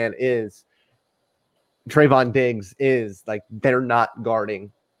Surtain is, Trayvon Diggs is, they're not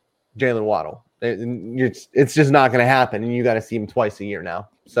guarding Jalen Waddle. It's just not going to happen, and you got to see him twice a year now.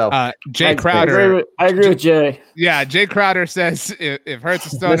 So Jay Crowder, I agree with Jay. Yeah, Jay Crowder says if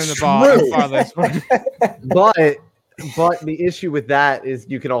Hurts is throwing in the ball, I'm far less. But the issue with that is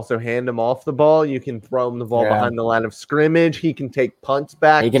you can also hand him off the ball. You can throw him the ball behind the line of scrimmage. He can take punts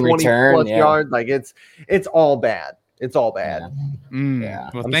back. He can 20 return plus yards. It's all bad. It's all bad.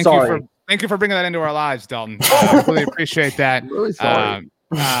 Yeah. Well, thank you for bringing that into our lives, Dalton. I really appreciate that. Really sorry.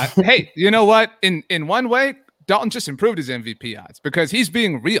 Hey, you know what? In one way, Dalton just improved his MVP odds because he's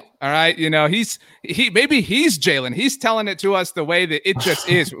being real. All right. He's Jalen. He's telling it to us the way that it just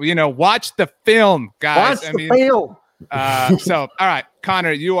is. Watch the film, guys. Watch the film. So, all right,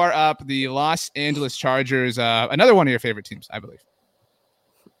 Connor, you are up. The Los Angeles Chargers, another one of your favorite teams, I believe.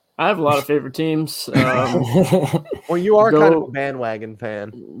 I have a lot of favorite teams. Well, you are kind of a bandwagon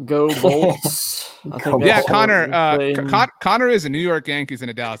fan. Go Bolts. Connor is a New York Yankees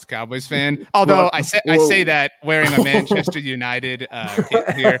and a Dallas Cowboys fan. Although I say that wearing a Manchester United kit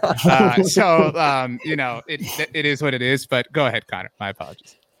here. It is what it is. But go ahead, Connor. My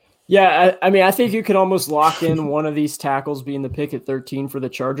apologies. Yeah, I think you could almost lock in one of these tackles being the pick at 13 for the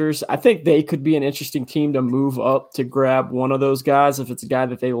Chargers. I think they could be an interesting team to move up to grab one of those guys if it's a guy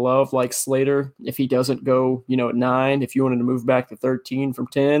that they love, like Slater. If he doesn't go, at 9, if you wanted to move back to 13 from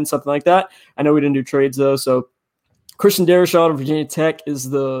 10, something like that. I know we didn't do trades though, so Christian Darrisaw of Virginia Tech is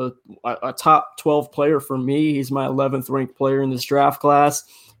a top 12 player for me. He's my 11th ranked player in this draft class.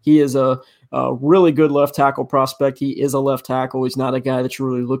 He is a really good left tackle prospect. He is a left tackle. He's not a guy that you're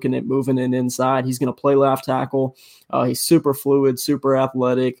really looking at moving in inside. He's going to play left tackle. He's super fluid, super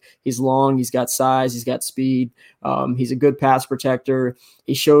athletic. He's long. He's got size. He's got speed. He's a good pass protector.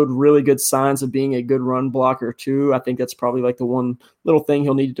 He showed really good signs of being a good run blocker too. I think that's probably the one little thing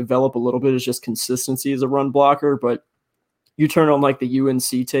he'll need to develop a little bit is just consistency as a run blocker. But you turn on the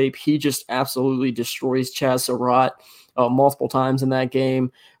UNC tape, he just absolutely destroys Chaz Surratt multiple times in that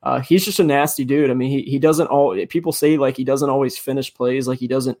game. He's just a nasty dude. I mean, he doesn't people say he doesn't always finish plays. He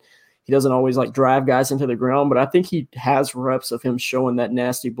doesn't always drive guys into the ground, but I think he has reps of him showing that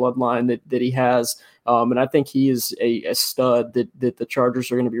nasty bloodline that he has. And I think he is a stud that the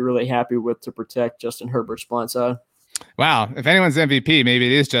Chargers are going to be really happy with to protect Justin Herbert's blind side. Wow. If anyone's MVP, maybe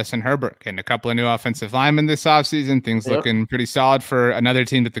it is Justin Herbert. Getting a couple of new offensive linemen this offseason. Things looking pretty solid for another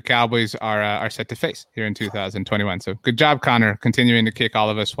team that the Cowboys are set to face here in 2021. So good job, Connor, continuing to kick all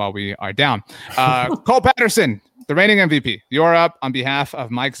of us while we are down. Cole Patterson, the reigning MVP. You're up on behalf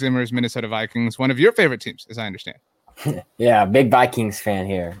of Mike Zimmer's Minnesota Vikings, one of your favorite teams, as I understand. Yeah, big Vikings fan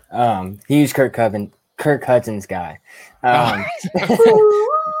here. Huge Kirk Cousins guy.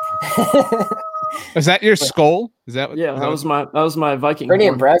 Is that your skull? Is that what? Yeah, that was my Viking. Pretty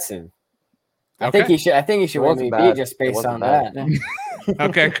horn. impressive. Okay. I think he should win MVP just based on that.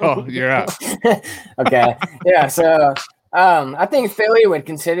 Okay, cool. You're up. Okay. Yeah. So I think Philly would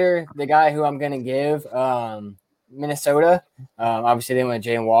consider the guy who I'm going to give Minnesota. Obviously, they went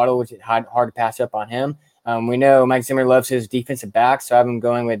with Jalen Waddle, which is hard to pass up on him. We know Mike Zimmer loves his defensive back, so I've been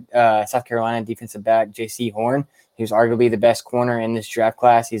going with South Carolina defensive back J.C. Horn. He's arguably the best corner in this draft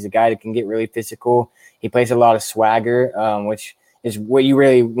class. He's a guy that can get really physical. He plays a lot of swagger, which is what you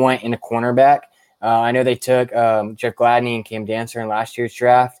really want in a cornerback. I know they took Jeff Gladney and Cam Dancer in last year's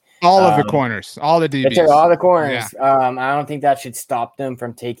draft. All of the corners, all the DBs. They took all the corners. Yeah. I don't think that should stop them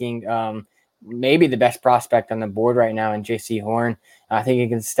from taking maybe the best prospect on the board right now in J.C. Horn. I think he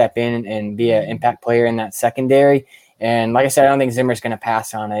can step in and be an impact player in that secondary. And like I said, I don't think Zimmer's going to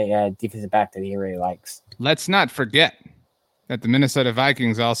pass on a defensive back that he really likes. Let's not forget that the Minnesota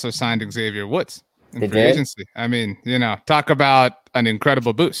Vikings also signed Xavier Woods in free agency. I mean, talk about an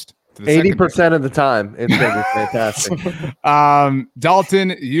incredible boost. 80% of the time, it's going to be fantastic.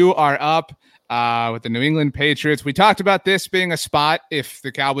 Dalton, you are up with the New England Patriots. We talked about this being a spot if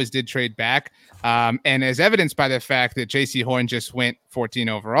the Cowboys did trade back, and as evidenced by the fact that J.C. Horn just went 14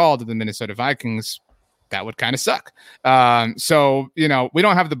 overall to the Minnesota Vikings, that would kind of suck. So, we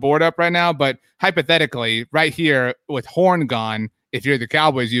don't have the board up right now, but hypothetically, right here with Horn gone, if you're the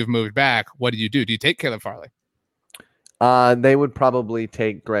Cowboys, you've moved back. What do? Do you take Caleb Farley? They would probably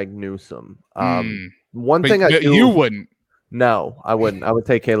take Greg Newsome. One thing you wouldn't. No, I wouldn't. I would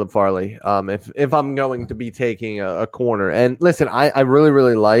take Caleb Farley. If I'm going to be taking a corner, and listen, I really,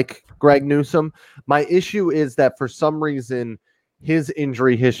 really like Greg Newsome. My issue is that for some reason, his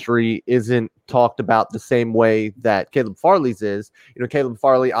injury history isn't talked about the same way that Caleb Farley's is. Caleb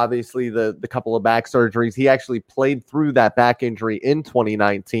Farley, obviously the couple of back surgeries, he actually played through that back injury in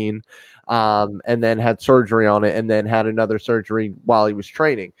 2019. And then had surgery on it, and then had another surgery while he was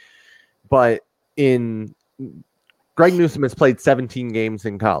training. But Greg Newsome has played 17 games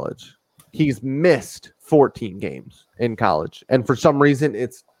in college. He's missed 14 games in college, and for some reason,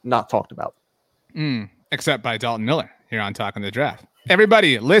 it's not talked about. Except by Dalton Miller here on Talkin The Draft.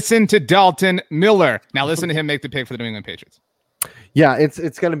 Everybody, listen to Dalton Miller. Now listen to him make the pick for the New England Patriots. Yeah,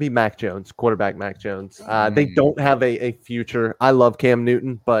 it's going to be Mac Jones, quarterback Mac Jones. They don't have a future. I love Cam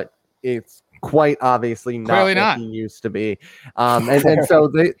Newton, but it's quite obviously not what he used to be. And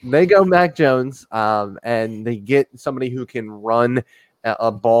so they go Mac Jones, and they get somebody who can run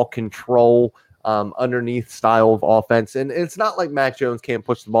a ball control underneath style of offense. And it's not like Mac Jones can't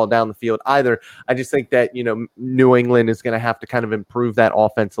push the ball down the field either. I just think that, New England is going to have to kind of improve that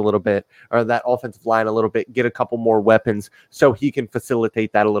offense a little bit, or that offensive line a little bit, get a couple more weapons so he can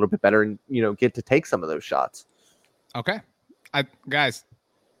facilitate that a little bit better and, get to take some of those shots. Okay. Guys,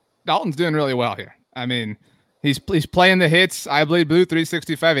 Dalton's doing really well here. I mean, he's playing the hits. I bleed blue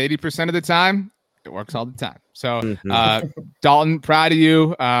 365 80% of the time. It works all the time. So, Dalton, proud of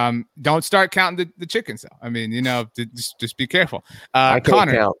you. Don't start counting the chickens, though. I mean, just be careful. I can't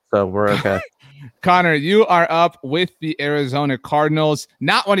Connor, count, so we're okay. Connor, you are up with the Arizona Cardinals.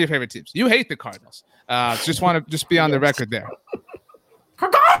 Not one of your favorite teams. You hate the Cardinals. Just want to be on the record there.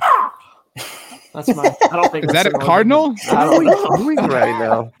 That's I don't think is that a cardinal? What are we doing right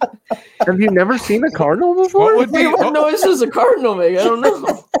now? Have you never seen a cardinal before? What noise does a cardinal make? I don't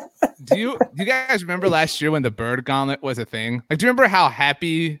know. Do you guys remember last year when the bird gauntlet was a thing? Like, do you remember how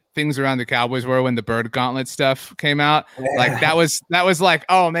happy things around the Cowboys were when the bird gauntlet stuff came out? Like that was like,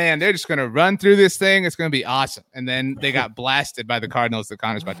 oh man, they're just gonna run through this thing. It's gonna be awesome. And then they got blasted by the Cardinals that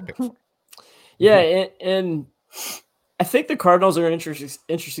Connor's about to pick for. Yeah, and I think the Cardinals are an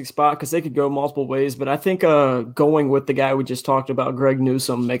interesting spot because they could go multiple ways, but I think going with the guy we just talked about, Greg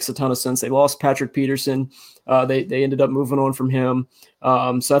Newsome, makes a ton of sense. They lost Patrick Peterson. They ended up moving on from him.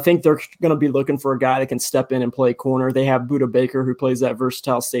 So I think they're going to be looking for a guy that can step in and play corner. They have Budda Baker, who plays that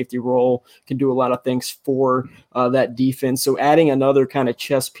versatile safety role, can do a lot of things for that defense. So adding another kind of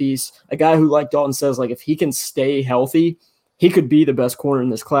chess piece, a guy who, like Dalton says, like if he can stay healthy, he could be the best corner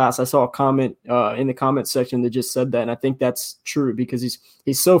in this class. I saw a comment in the comment section that just said that, and I think that's true because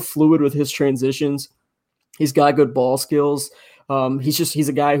he's so fluid with his transitions. He's got good ball skills. He's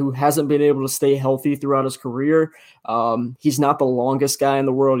a guy who hasn't been able to stay healthy throughout his career. He's not the longest guy in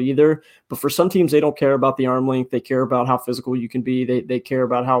the world either, but for some teams, they don't care about the arm length. They care about how physical you can be. They care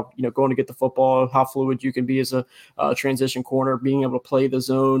about how, going to get the football, how fluid you can be as a transition corner, being able to play the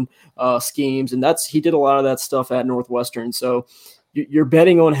zone schemes. And he did a lot of that stuff at Northwestern. So you're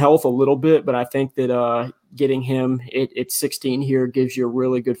betting on health a little bit, but I think that getting him at 16 here gives you a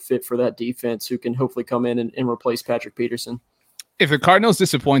really good fit for that defense who can hopefully come in and replace Patrick Peterson. If the Cardinals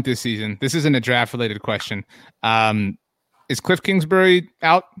disappoint this season, this isn't a draft-related question. Is Cliff Kingsbury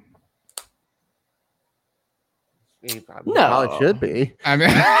out? He probably should be. I mean,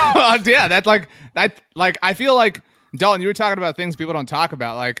 yeah, I feel like Dalton, you were talking about things people don't talk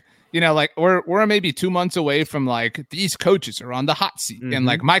about, like, like we're maybe 2 months away from like these coaches are on the hot seat, and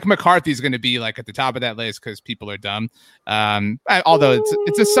like Mike McCarthy is going to be like at the top of that list because people are dumb. Although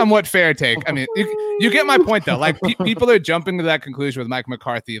it's a somewhat fair take. I mean, you get my point though. Like people are jumping to that conclusion with Mike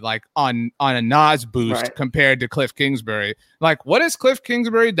McCarthy, like on a Nas boost compared to Cliff Kingsbury. Like, what has Cliff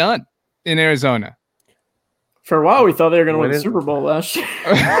Kingsbury done in Arizona? For a while, we thought they were going to win the Super Bowl last year.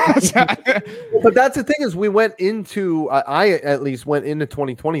 But that's the thing is we went into I at least went into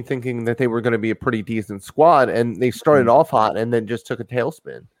 2020 thinking that they were going to be a pretty decent squad, and they started off hot and then just took a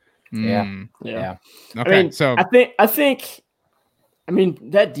tailspin. Yeah. Okay, I think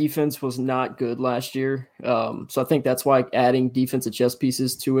that defense was not good last year. So I think that's why adding defensive chess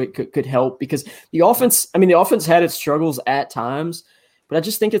pieces to it could help, because the offense had its struggles at times. But I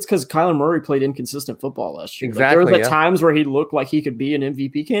just think it's because Kyler Murray played inconsistent football last year. Exactly. Like, there was at times where he looked like he could be an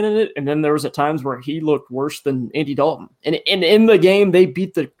MVP candidate, and then there was at times where he looked worse than Andy Dalton. And in the game, they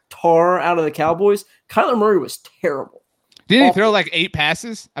beat the tar out of the Cowboys. Kyler Murray was terrible. Didn't he throw like 8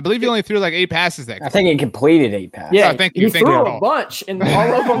 passes? I believe he only threw like 8 passes that game. I think he completed 8 passes. Yeah, thank you. He threw a bunch, and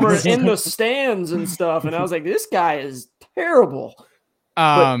all of them are in the stands and stuff. And I was like, this guy is terrible.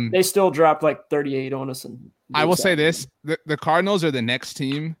 But they still dropped like 38 on us. And I will say this: the Cardinals are the next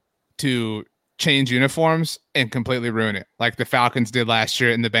team to change uniforms and completely ruin it, like the Falcons did last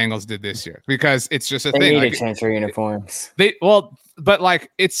year and the Bengals did this year, because it's just a thing. They need like, to change their uniforms. But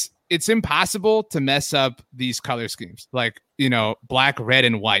like it's impossible to mess up these color schemes, like black, red,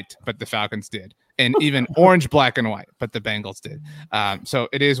 and white. But the Falcons did, and even orange, black, and white. But the Bengals did. So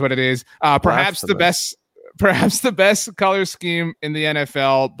it is what it is. Perhaps the best color scheme in the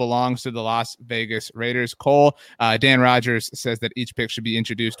NFL belongs to the Las Vegas Raiders. Cole, Dan Rogers says that each pick should be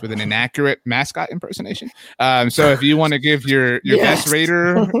introduced with an inaccurate mascot impersonation. So if you want to give your best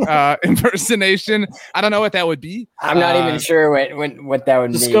Raider impersonation, I don't know what that would be. I'm not even sure what that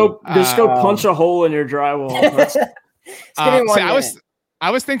would be. Just go punch a hole in your drywall. I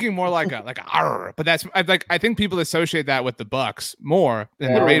was thinking more like a arr, but that's I think people associate that with the Bucks more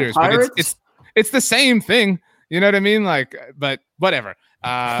than the Raiders. But it's the same thing. You know what I mean? Like, but whatever.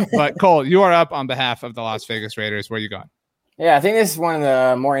 But Cole, you are up on behalf of the Las Vegas Raiders. Where are you going? Yeah, I think this is one of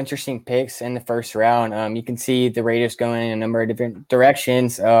the more interesting picks in the first round. You can see the Raiders going in a number of different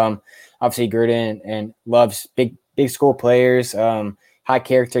directions. Obviously, Gruden and loves big school players, high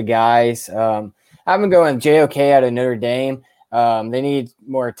character guys. I'm going to go with JOK out of Notre Dame. They need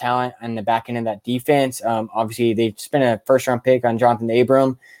more talent on the back end of that defense. Obviously, they spent a first-round pick on Jonathan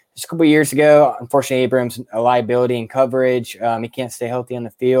Abram just a couple of years ago. Unfortunately, Abram's a liability in coverage. He can't stay healthy on the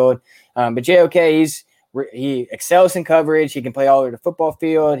field. But JOK, he excels in coverage. He can play all over the football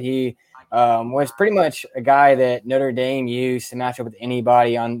field. He was pretty much a guy that Notre Dame used to match up with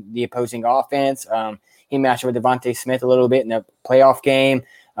anybody on the opposing offense. He matched up with Devontae Smith a little bit in the playoff game.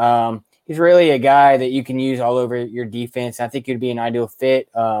 He's really a guy that you can use all over your defense. I think he'd be an ideal fit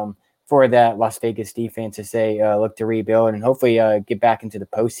for that Las Vegas defense as they look to rebuild and hopefully get back into the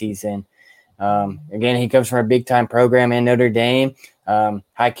postseason. Again, he comes from a big-time program in Notre Dame.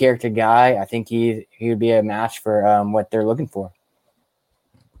 High-character guy. I think he would be a match for what they're looking for.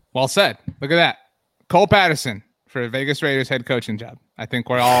 Well said. Look at that. Cole Patterson for Vegas Raiders head coaching job. I think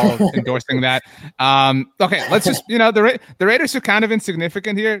we're all endorsing that. Okay, let's just, the Raiders are kind of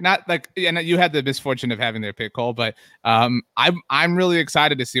insignificant here. Not like, and you had the misfortune of having their pick, Cole, but I'm really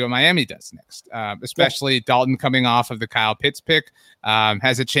excited to see what Miami does next. Especially Dalton coming off of the Kyle Pitts pick,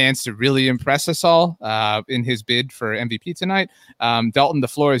 has a chance to really impress us all in his bid for MVP tonight. Dalton, the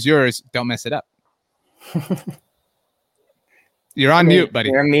floor is yours. Don't mess it up. You're on mute, buddy.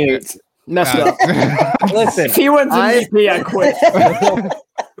 You're on mute. Messed up. Listen, if he wins MVP, I quit.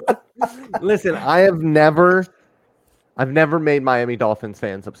 Listen, I've never made Miami Dolphins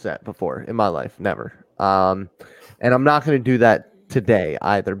fans upset before in my life, never. And I'm not going to do that today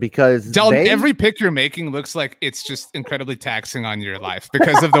either, because Dalton, every pick you're making looks like it's just incredibly taxing on your life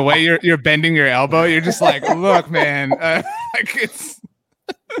because of the way you're bending your elbow. You're just like, look, man,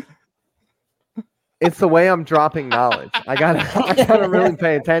 it's the way I'm dropping knowledge. I gotta really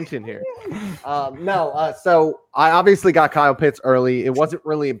pay attention here. So I obviously got Kyle Pitts early. It wasn't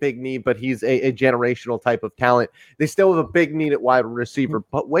really a big need, but he's a generational type of talent. They still have a big need at wide receiver,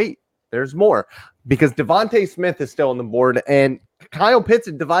 but wait, there's more, because Devontae Smith is still on the board, and Kyle Pitts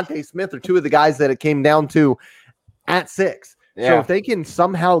and Devontae Smith are two of the guys that it came down to at 6. Yeah. So if they can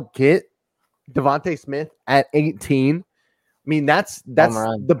somehow get Devontae Smith at 18, I mean, that's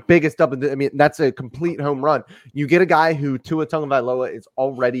the biggest double. I mean, that's a complete home run. You get a guy who Tua Tagovailoa is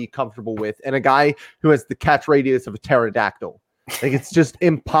already comfortable with, and a guy who has the catch radius of a pterodactyl. Like, it's just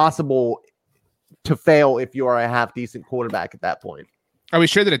impossible to fail if you are a half decent quarterback at that point. Are we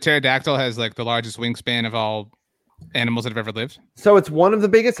sure that a pterodactyl has like the largest wingspan of all animals that have ever lived? So it's one of the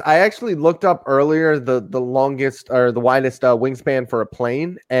biggest. I actually looked up earlier the longest or the widest wingspan for a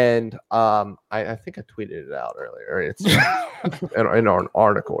plane, and I think I tweeted it out earlier. It's in an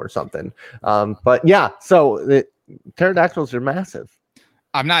article or something. But yeah, so the pterodactyls are massive.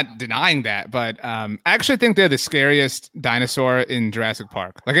 I'm not denying that, but I actually think they're the scariest dinosaur in Jurassic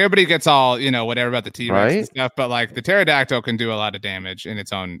Park. Like everybody gets all, whatever about the T-Rex and stuff, but like the pterodactyl can do a lot of damage in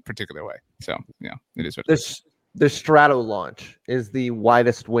its own particular way. So yeah, it is what it is. The Stratolaunch is the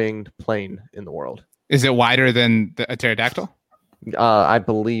widest winged plane in the world. Is it wider than a pterodactyl? I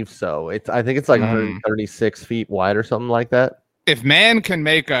believe so. I think it's like 136 feet wide or something like that. If man can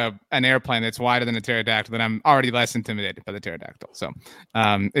make an airplane that's wider than a pterodactyl, then I'm already less intimidated by the pterodactyl. So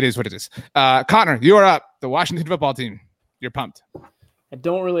it is what it is. Connor, you are up. The Washington football team. You're pumped. I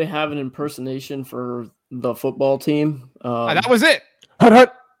don't really have an impersonation for the football team. That was it.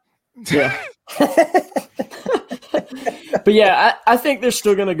 Yeah. But yeah, I think they're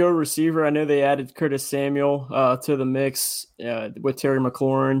still going to go receiver. I know they added Curtis Samuel to the mix with Terry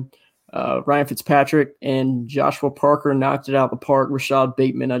McLaurin. Ryan Fitzpatrick and Joshua Parker knocked it out of the park. Rashad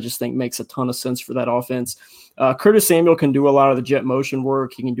Bateman, I just think, makes a ton of sense for that offense. Curtis Samuel can do a lot of the jet motion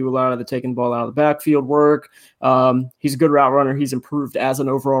work. He can do a lot of the taking the ball out of the backfield work. He's a good route runner. He's improved as an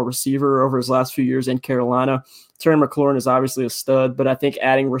overall receiver over his last few years in Carolina. Terry McLaurin is obviously a stud, but I think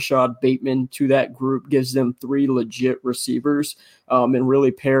adding Rashad Bateman to that group gives them 3 legit receivers and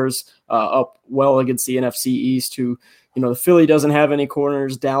really pairs up well against the NFC East, who the Philly doesn't have any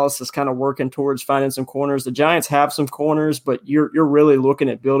corners. Dallas is kind of working towards finding some corners. The Giants have some corners, but you're really looking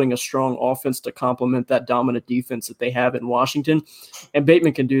at building a strong offense to complement that dominant defense that they have in Washington. And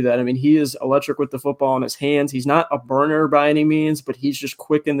Bateman can do that. I mean, he is electric with the football in his hands. He's not a burner by any means, but he's just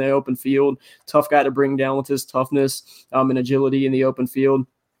quick in the open field. Tough guy to bring down with his toughness and agility in the open field.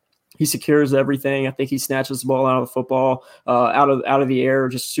 He secures everything. I think he snatches the ball out of the football, out of the air,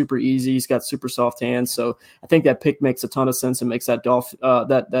 just super easy. He's got super soft hands. So I think that pick makes a ton of sense and makes that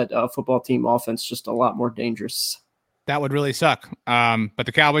football team offense just a lot more dangerous. That would really suck. But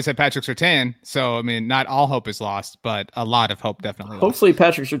the Cowboys have Patrick Surtain. So, I mean, not all hope is lost, but a lot of hope definitely lost. Hopefully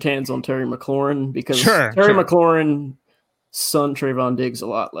Patrick Surtain's on Terry McLaurin because Terry McLaurin son Trayvon Diggs a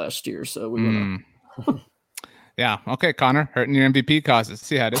lot last year. So we don't know. Yeah. Okay, Connor, hurting your MVP causes.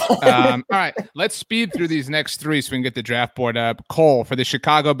 See how it is. All right, let's speed through these next 3 so we can get the draft board up. Cole, for the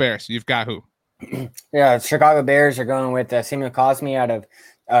Chicago Bears, you've got who? Yeah, Chicago Bears are going with Samuel Cosmi out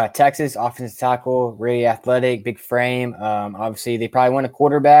of Texas, offensive tackle, really athletic, big frame. Obviously, they probably want a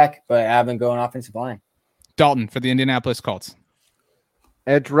quarterback, but have been going offensive line. Dalton, for the Indianapolis Colts.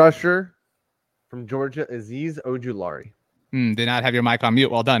 Edge rusher from Georgia, Azeez Ojulari. Did not have your mic on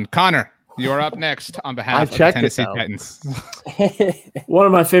mute. Well done. Connor, you're up next on behalf of the Tennessee Titans. One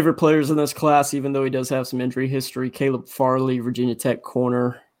of my favorite players in this class, even though he does have some injury history, Caleb Farley, Virginia Tech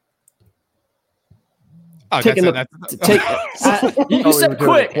corner. Oh, you said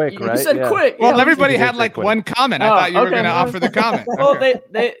quick. Right? You said quick. Well, everybody had like one comment. I thought you were going to offer the comment. Well,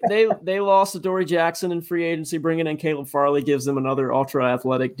 they lost to Dory Jackson in free agency. Bringing in Caleb Farley gives them another ultra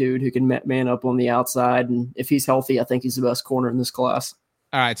athletic dude who can man up on the outside. And if he's healthy, I think he's the best corner in this class.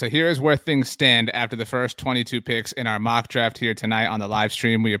 All right, so here is where things stand after the first 22 picks in our mock draft here tonight on the live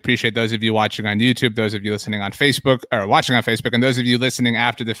stream. We appreciate those of you watching on YouTube, those of you listening on Facebook, or watching on Facebook, and those of you listening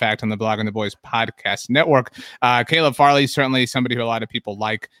after the fact on the Blogging the Boys podcast network. Caleb Farley, certainly somebody who a lot of people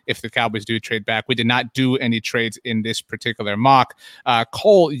like if the Cowboys do trade back. We did not do any trades in this particular mock.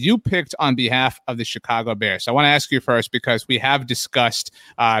 Cole, you picked on behalf of the Chicago Bears. So I want to ask you first, because we have discussed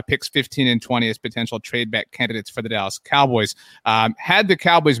picks 15 and 20 as potential trade back candidates for the Dallas Cowboys. Had the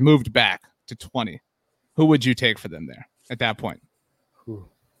Cowboys moved back to 20, who would you take for them there at that point?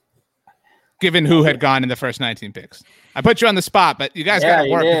 Given who had gone in the first 19 picks. I put you on the spot, but you guys got to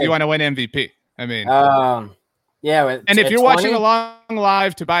work if you want to win MVP. I mean, and if you're watching along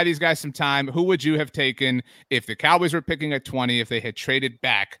live to buy these guys some time, who would you have taken if the Cowboys were picking at 20, if they had traded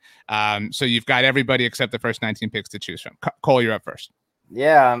back? So you've got everybody except the first 19 picks to choose from. Cole, you're up first.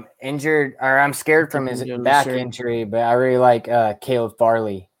 Yeah, I'm injured, or I'm scared from his back injury, but I really like Caleb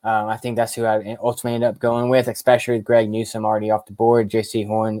Farley. I think that's who I ultimately ended up going with, especially with Greg Newsome already off the board, J.C.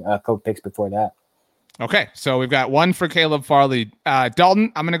 Horn, a couple picks before that. Okay, so we've got one for Caleb Farley.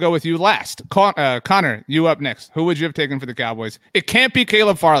 Dalton, I'm going to go with you last. Connor, you up next. Who would you have taken for the Cowboys? It can't be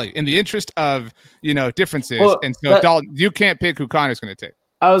Caleb Farley in the interest of, differences. Well, and so, Dalton, you can't pick who Connor's going to take.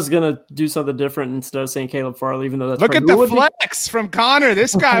 I was going to do something different instead of saying Caleb Farley, even though that's Look at the flex from Connor.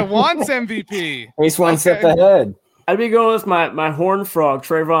 This guy wants MVP. He's one step ahead. I'd be going with my horn frog,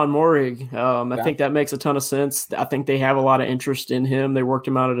 Trayvon Moehrig. I think that makes a ton of sense. I think they have a lot of interest in him. They worked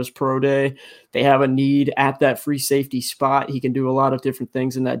him out at his pro day. They have a need at that free safety spot. He can do a lot of different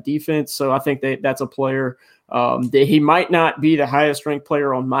things in that defense. So I think that's a player. He might not be the highest ranked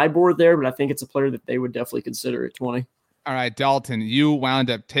player on my board there, but I think it's a player that they would definitely consider at 20. All right, Dalton, you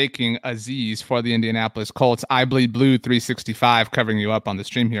wound up taking Aziz for the Indianapolis Colts. I Bleed Blue 365, covering you up on the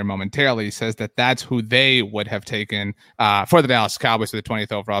stream here momentarily, says that that's who they would have taken for the Dallas Cowboys for the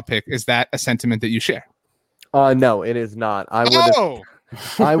 20th overall pick. Is that a sentiment that you share? No, it is not. I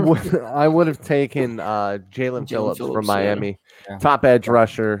would have taken Jalen Phillips from Miami, top edge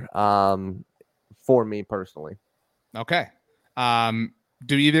rusher, for me personally. Okay.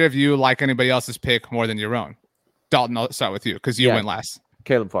 Do either of you like anybody else's pick more than your own? Dalton, I'll start with you because you went last.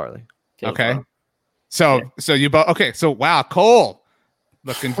 Caleb Farley. Okay. So you both. Okay. So wow, Cole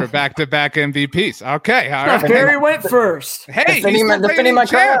looking for back-to-back MVPs. Okay. All right. Barry went first. Hey, defending my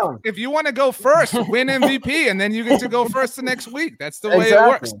crown. If you want to go first, win MVP, and then you get to go first the next week. That's the way it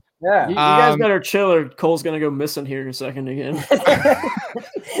works. Yeah. You guys better chill, or Cole's gonna go missing here in a second again.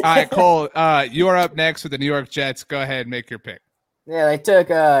 All right, Cole. You are up next with the New York Jets. Go ahead, make your pick. Yeah, they took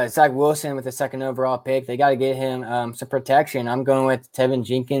Zach Wilson with the second overall pick. They got to get him some protection. I'm going with Tevin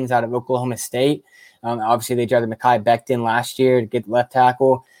Jenkins out of Oklahoma State. Obviously, they drafted Mekhi Becton last year to get left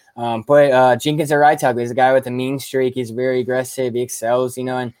tackle. But Jenkins at right tackle. He's a guy with a mean streak. He's very aggressive. He excels,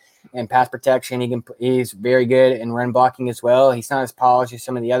 in pass protection. He's very good in run blocking as well. He's not as polished as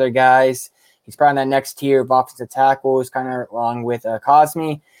some of the other guys. He's probably in that next tier of offensive tackles, kind of along with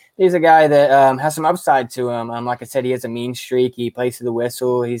Cosme. He's a guy that has some upside to him. Like I said, he has a mean streak. He plays to the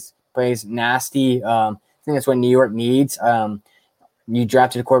whistle. He plays nasty. I think that's what New York needs. You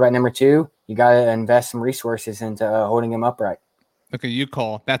drafted a quarterback number 2. You got to invest some resources into holding him upright. Look at you,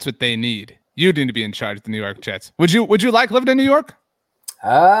 Cole. That's what they need. You need to be in charge of the New York Jets. Would you like living in New York?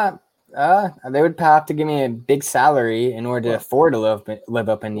 They would have to give me a big salary in order to afford to live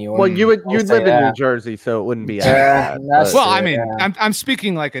up in New York. Well, you'd live in New Jersey, so it wouldn't be. I'm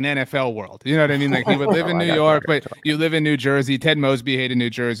speaking like an NFL world. You know what I mean? Like you would live in New York, but you live in New Jersey. Ted Mosby hated New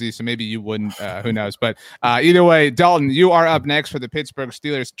Jersey, so maybe you wouldn't. Who knows? But either way, Dalton, you are up next for the Pittsburgh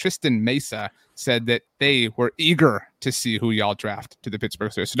Steelers. Tristan Mesa said that they were eager to see who y'all draft to the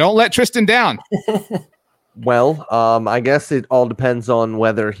Pittsburgh Steelers. So don't let Tristan down. Well, I guess it all depends on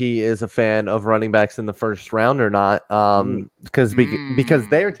whether he is a fan of running backs in the first round or not. Because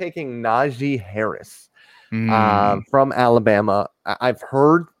they're taking Najee Harris from Alabama. I've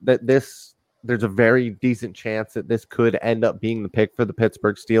heard that there's a very decent chance that this could end up being the pick for the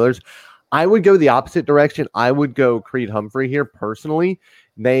Pittsburgh Steelers. I would go the opposite direction. I would go Creed Humphrey here personally.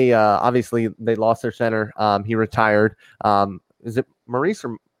 They obviously they lost their center. He retired. Is it Maurice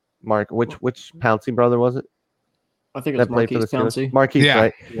or Mark? Which Pouncey brother was it? I think it's Marquise Pouncey. Marquise, yeah.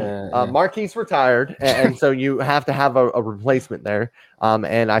 right? Yeah. Marquise retired, and so you have to have a replacement there.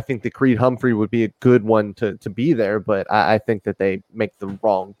 And I think that Creed Humphrey would be a good one to be there, but I think that they make the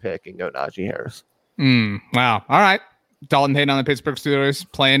wrong pick and go Najee Harris. Wow. All right. Dalton hating on the Pittsburgh Steelers,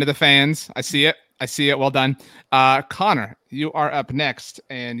 playing to the fans. I see it. Well done. Connor, you are up next,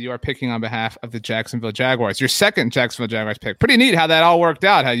 and you are picking on behalf of the Jacksonville Jaguars. Your second Jacksonville Jaguars pick. Pretty neat how that all worked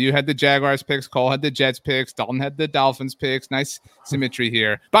out. How you had the Jaguars picks, Cole had the Jets picks, Dalton had the Dolphins picks. Nice symmetry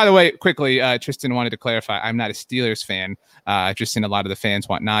here. By the way, quickly, Tristan wanted to clarify, I'm not a Steelers fan. I've just seen a lot of the fans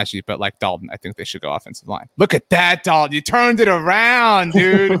want Najee, but like Dalton, I think they should go offensive line. Look at that, Dalton. You turned it around,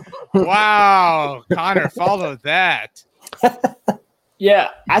 dude. Wow. Connor, follow that. Yeah,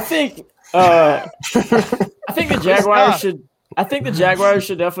 I think the Jaguars should. I think the Jaguars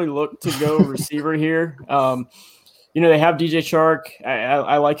should definitely look to go receiver here. They have DJ Chark.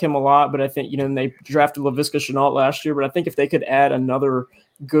 I like him a lot, but I think and they drafted Laviska Shenault last year. But I think if they could add another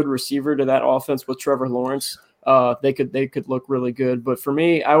good receiver to that offense with Trevor Lawrence, they could look really good. But for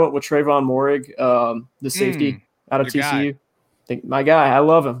me, I went with Trayvon Moehrig, the safety out of TCU. My guy, I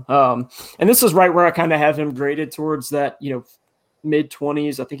love him. And this is right where I kind of have him graded towards that,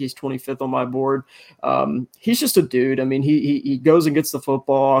 mid-20s. I think he's 25th on my board. He's just a dude. I mean, he goes and gets the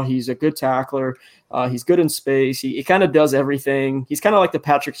football. He's a good tackler. He's good in space. He kind of does everything. He's kind of like the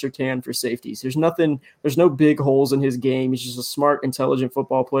Patrick Surtain for safeties. There's no big holes in his game. He's just a smart, intelligent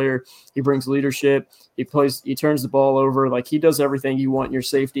football player. He brings leadership. He turns the ball over. Like, he does everything you want in your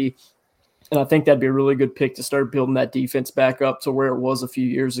safety. And I think that'd be a really good pick to start building that defense back up to where it was a few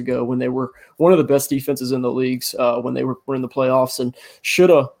years ago when they were one of the best defenses in the leagues when they were in the playoffs and should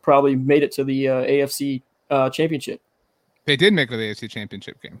have probably made it to the AFC championship. They did make the AFC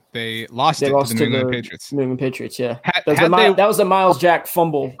Championship game. They lost They to lost the New England Patriots. New England Patriots, yeah. Had That was the Miles Jack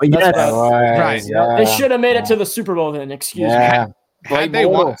fumble. Yes. That's what Right. they should have made it to the Super Bowl then. Excuse me.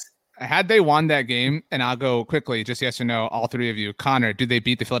 Had they won that game, and I'll go quickly, just yes or no, all three of you. Connor, do they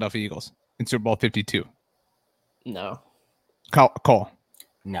beat the Philadelphia Eagles in Super Bowl 52? No. Cole?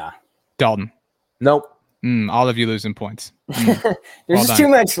 Nah. Dalton? Nope. All of you losing points. There's just too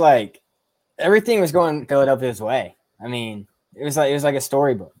much, like, everything was going Philadelphia's way. I mean, it was like a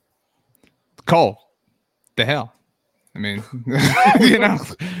storybook. Cole, the hell? I mean,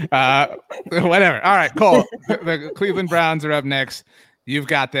 whatever. All right, Cole. The Cleveland Browns are up next. You've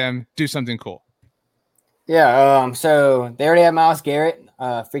got them. Do something cool. Yeah. So they already have Myles Garrett,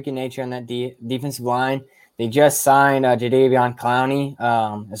 freaking nature on that defensive line. They just signed Jadeveon Clowney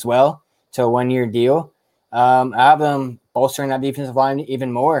as well to a 1-year deal. I have them bolstering that defensive line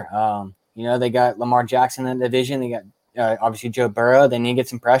even more. They got Lamar Jackson in the division. They got obviously Joe Burrow. They need to get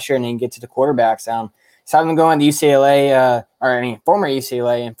some pressure and then get to the quarterbacks. So I've been going to UCLA, former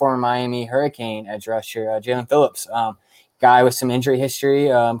UCLA and former Miami Hurricane edge rusher, Jalen Phillips, guy with some injury history,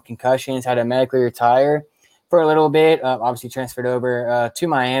 concussions, had to medically retire for a little bit. Obviously transferred over to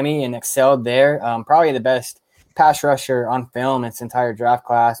Miami and excelled there. Probably the best pass rusher on film in its entire draft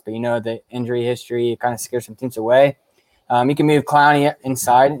class, but the injury history kind of scares some teams away. You can move Clowney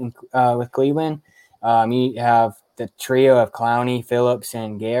inside with Cleveland. You have the trio of Clowney, Phillips,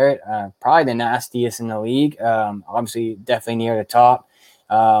 and Garrett, probably the nastiest in the league. Obviously, definitely near the top.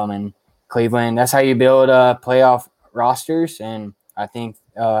 And Cleveland, that's how you build playoff rosters, and I think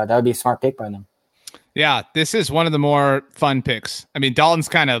that would be a smart pick by them. Yeah, this is one of the more fun picks. I mean, Dalton's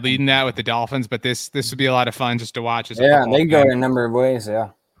kind of leading that with the Dolphins, but this would be a lot of fun just to watch. They can go in a number of ways, yeah.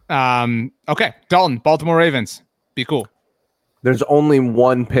 Okay, Dalton, Baltimore Ravens. Be cool. There's only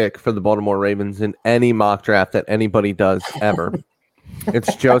one pick for the Baltimore Ravens in any mock draft that anybody does ever.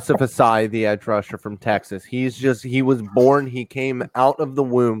 It's Joseph Asai, the edge rusher from Texas. He was born, he came out of the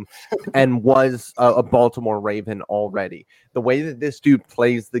womb and was a Baltimore Raven already. The way that this dude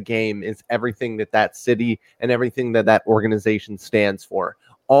plays the game is everything that city and everything that organization stands for.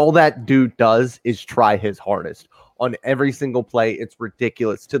 All that dude does is try his hardest on every single play. It's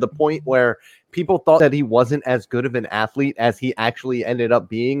ridiculous, to the point where people thought that he wasn't as good of an athlete as he actually ended up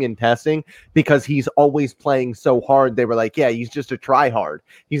being in testing, because he's always playing so hard. They were like, yeah, he's just a try hard.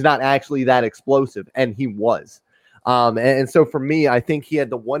 He's not actually that explosive. And he was. And so for me, I think he had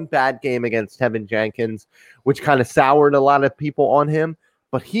the one bad game against Tevin Jenkins, which kind of soured a lot of people on him.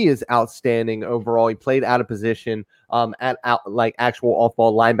 But he is outstanding overall. He played out of position like actual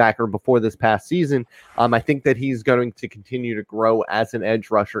off-ball linebacker before this past season. I think that he's going to continue to grow as an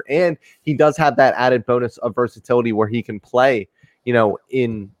edge rusher. And he does have that added bonus of versatility where he can play,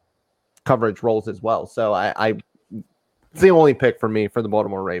 in coverage roles as well. So it's the only pick for me for the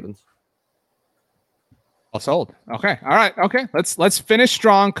Baltimore Ravens. All sold. Okay. All right. Okay. Let's finish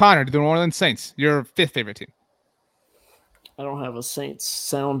strong. Connor, the New Orleans Saints, your fifth favorite team. I don't have a Saints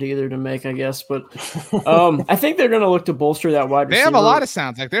sound either to make, I guess, but I think they're going to look to bolster that wide receiver. They have a lot of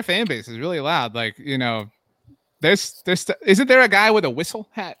sounds. Like, their fan base is really loud. Like, there's isn't there a guy with a whistle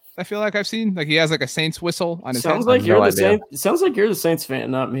hat? I feel like I've seen, like, he has like a Saints whistle on his head. Sounds like you're the Saints. It sounds like you're the Saints fan,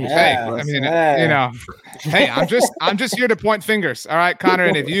 not me. Hey, I mean, hey, I'm just here to point fingers. All right, Connor,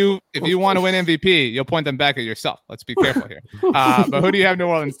 and if you want to win MVP, you'll point them back at yourself. Let's be careful here. But who do you have New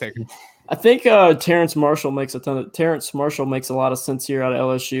Orleans taking? I think Terrence Marshall makes a lot of sense here out of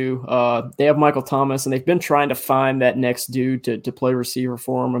LSU. They have Michael Thomas, and they've been trying to find that next dude to play receiver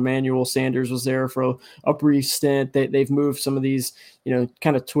for him. Emmanuel Sanders was there for a brief stint. They've moved some of these,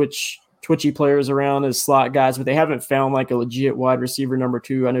 kind of twitchy players around as slot guys, but they haven't found like a legit wide receiver number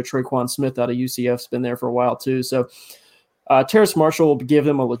 2. I know Traquan Smith out of UCF's been there for a while too. So Terrace Marshall will give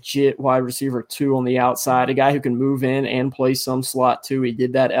them a legit wide receiver 2 on the outside, a guy who can move in and play some slot too. He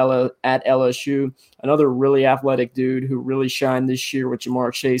did that at LSU. Another really athletic dude who really shined this year with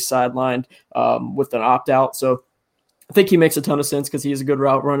Jamar Chase sidelined with an opt-out. So I think he makes a ton of sense because he's a good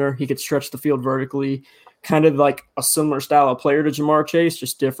route runner. He could stretch the field vertically, kind of like a similar style of player to Jamar Chase,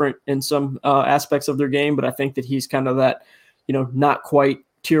 just different in some aspects of their game. But I think that he's kind of that, not quite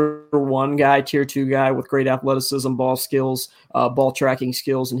tier 1 guy, tier 2 guy with great athleticism, ball skills, ball tracking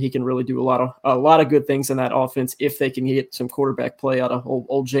skills, and he can really do a lot of good things in that offense if they can get some quarterback play out of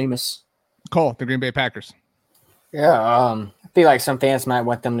old Jameis. Cole, the Green Bay Packers. Yeah, I feel like some fans might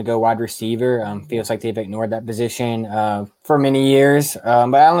want them to go wide receiver. Feels like they've ignored that position for many years.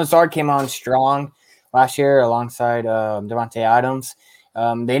 But Alan Lazard came on strong last year alongside Devontae Adams.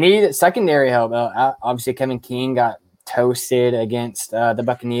 They need secondary help. Obviously, Kevin King got toasted against the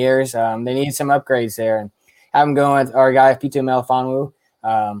Buccaneers. They need some upgrades there. And have him going with our guy Pito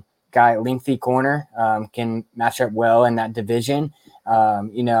Melifonwu, guy lengthy corner, can match up well in that division.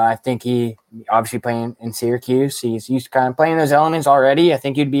 I think he obviously playing in Syracuse. He's used to kind of playing those elements already. I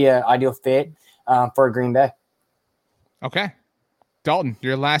think he'd be an ideal fit for Green Bay. Okay. Dalton,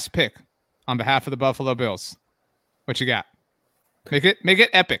 your last pick on behalf of the Buffalo Bills. What you got? Make it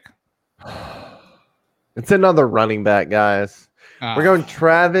epic. It's another running back, guys. We're going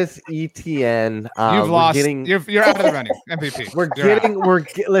Travis Etienne. You've lost. You're out of the running. MVP. We're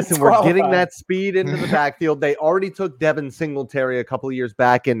getting that speed into the backfield. They already took Devin Singletary a couple of years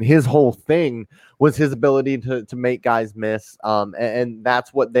back, and his whole thing was his ability to make guys miss. And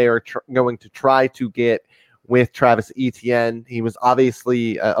that's what they are going to try to get with Travis Etienne. He was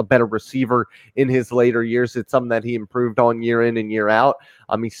obviously a better receiver in his later years. It's something that he improved on year in and year out.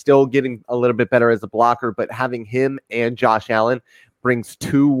 He's still getting a little bit better as a blocker, but having him and Josh Allen brings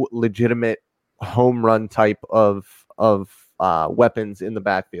two legitimate home run type of weapons in the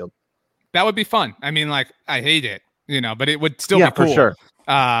backfield. That would be fun. I mean, like, I hate it, but it would still be cool. For sure.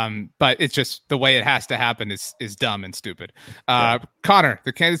 But it's just the way it has to happen is dumb and stupid. Connor,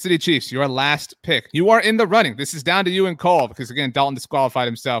 the Kansas City Chiefs, your last pick. You are in the running. This is down to you and Cole because, again, Dalton disqualified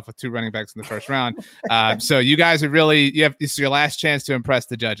himself with 2 running backs in the first round. So you guys are this is your last chance to impress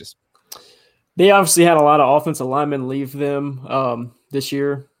the judges. They obviously had a lot of offensive linemen leave them this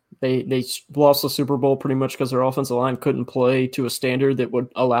year. They lost the Super Bowl pretty much because their offensive line couldn't play to a standard that would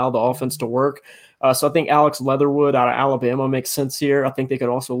allow the offense to work. So I think Alex Leatherwood out of Alabama makes sense here. I think they could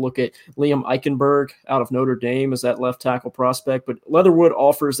also look at Liam Eichenberg out of Notre Dame as that left tackle prospect. But Leatherwood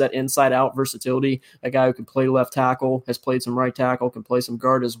offers that inside-out versatility, a guy who can play left tackle, has played some right tackle, can play some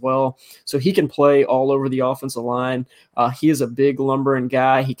guard as well. So he can play all over the offensive line. He is a big lumbering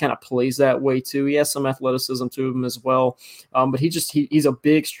guy. He kind of plays that way too. He has some athleticism to him as well. But he's a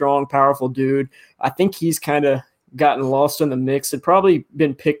big, strong, powerful dude. I think he's kind of gotten lost in the mix. Had probably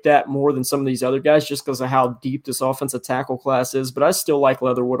been picked at more than some of these other guys just because of how deep this offensive tackle class is. But I still like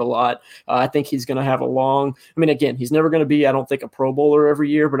Leatherwood a lot. I think he's going to have again, he's never going to be, I don't think, a Pro Bowler every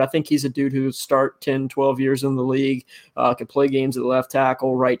year, but I think he's a dude who start 10, 12 years in the league, can play games at left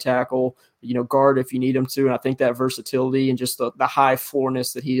tackle, right tackle, guard if you need him to. And I think that versatility and just the high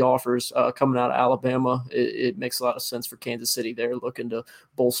floorness that he offers coming out of Alabama, it makes a lot of sense for Kansas City. They're looking to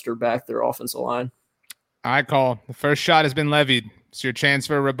bolster back their offensive line. All right, Cole. The first shot has been levied. It's your chance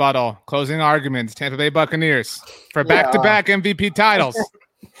for a rebuttal. Closing arguments, Tampa Bay Buccaneers for back-to-back MVP titles.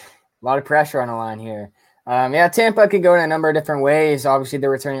 A lot of pressure on the line here. Tampa could go in a number of different ways. Obviously,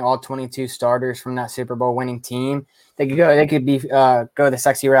 they're returning all 22 starters from that Super Bowl winning team. They could go the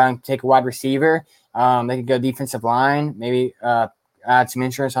sexy route and take a wide receiver. They could go defensive line, maybe add some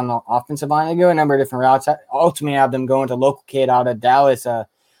insurance on the offensive line. They go a number of different routes. Ultimately, have them going to local kid out of Dallas,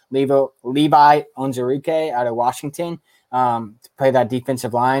 Levi Onwuzurike out of Washington, to play that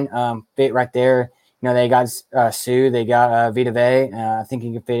defensive line. Fit right there. They got Sue, they got Vita Vea. I think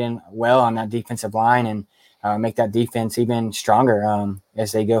he can fit in well on that defensive line and make that defense even stronger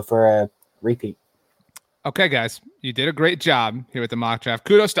as they go for a repeat. Okay, guys, you did a great job here with the mock draft.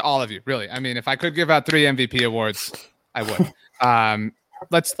 Kudos to all of you, really. I mean, if I could give out 3 MVP awards, I would.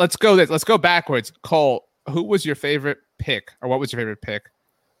 Let's go backwards. Cole, who was your favorite pick, or what was your favorite pick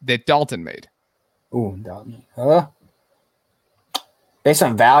that Dalton made? Ooh, Dalton. Based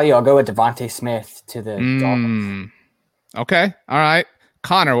on value, I'll go with Devontae Smith to the Dolphins. Okay. All right.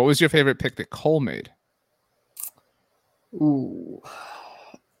 Connor, what was your favorite pick that Cole made? Ooh.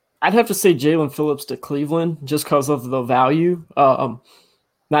 I'd have to say Jalen Phillips to Cleveland just because of the value.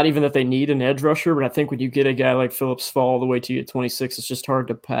 Not even that they need an edge rusher, but I think when you get a guy like Phillips fall all the way to you at 26, it's just hard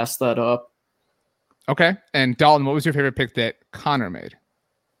to pass that up. Okay. And Dalton, what was your favorite pick that Connor made?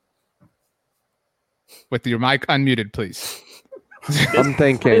 With your mic unmuted, please. I'm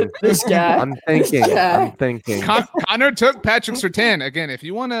thinking. This guy. I'm thinking. Connor took Patrick Surtain. Again, if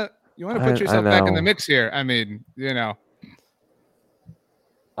you want to put yourself back in the mix here, I mean,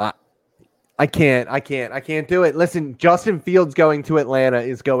 I can't do it. Listen, Justin Fields going to Atlanta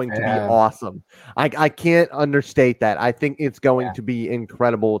is going to be awesome. I can't understate that. I think it's going to be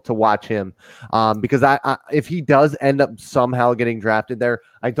incredible to watch him because if he does end up somehow getting drafted there,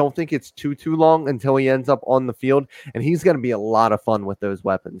 I don't think it's too long until he ends up on the field, and he's going to be a lot of fun with those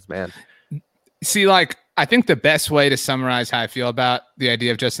weapons, man. See, I think the best way to summarize how I feel about the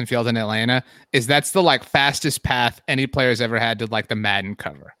idea of Justin Fields in Atlanta is that's the fastest path any player's ever had to the Madden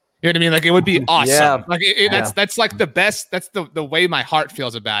cover. You know what I mean? It would be awesome. That's the best. That's the way my heart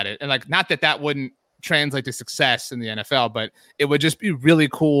feels about it. And not that wouldn't translate to success in the NFL, but it would just be really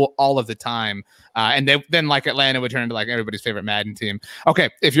cool all of the time. And then like Atlanta would turn into like everybody's favorite Madden team. Okay,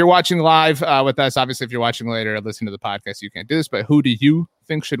 if you're watching live with us, obviously if you're watching later or listening to the podcast, you can't do this, but who do you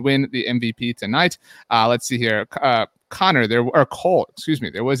think should win the MVP tonight? Let's see here. Connor, Cole, excuse me.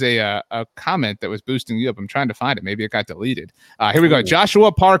 There was a comment that was boosting you up. I'm trying to find it. Maybe it got deleted. Here we go.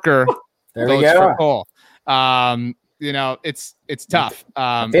 Joshua Parker votes for Cole. It's tough.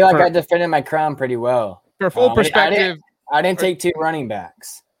 I feel like I defended my crown pretty well. For full perspective, I didn't take 2 running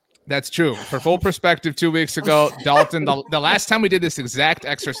backs. That's true. For full perspective, 2 weeks ago, Dalton, the last time we did this exact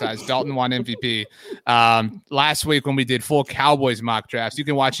exercise, Dalton won MVP. Last week when we did full Cowboys mock drafts, you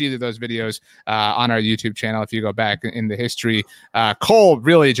can watch either of those videos on our YouTube channel if you go back in the history. Cole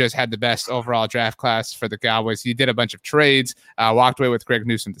really just had the best overall draft class for the Cowboys. He did a bunch of trades, walked away with Greg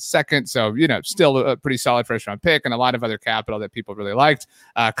Newsome II. So, still a pretty solid first-round pick and a lot of other capital that people really liked.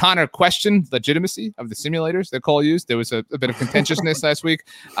 Connor questioned legitimacy of the simulators that Cole used. There was a bit of contentiousness last week.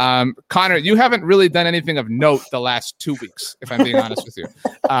 Connor, you haven't really done anything of note the last 2 weeks, if I'm being honest with you.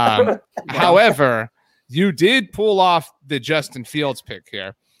 However, you did pull off the Justin Fields pick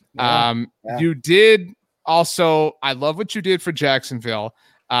here. You did also, I love what you did for Jacksonville.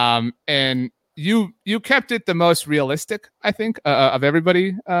 And you kept it the most realistic, I think, of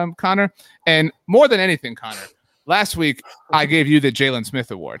everybody, Connor. And more than anything, Connor, last week I gave you the Jalen Smith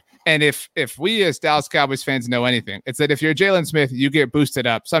Award. And if we as Dallas Cowboys fans know anything, it's that if you're Jalen Smith, you get boosted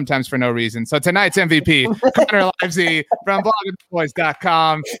up, sometimes for no reason. So tonight's MVP, Connor Livesay from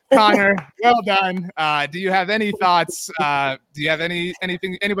bloggingtheboys.com. Connor, well done. Do you have any thoughts? Do you have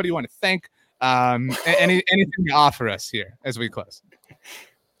anything, anybody you want to thank? Anything to offer us here as we close?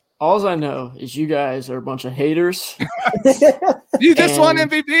 All I know is you guys are a bunch of haters. You just won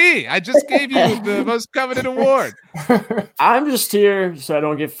MVP. I just gave you the most coveted award. I'm just here so I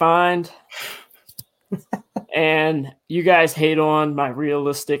don't get fined. And you guys hate on my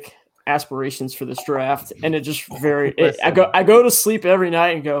realistic aspirations for this draft. And it just I go to sleep every night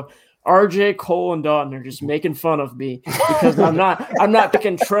and go, RJ, Cole, and Dalton are just making fun of me because I'm not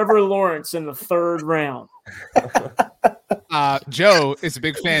picking Trevor Lawrence in the 3rd round. Joe is a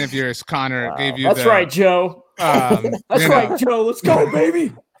big fan of yours. Connor gave you that's right, Joe. That's right, Joe. Let's go,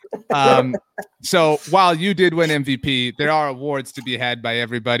 baby. So while you did win MVP, there are awards to be had by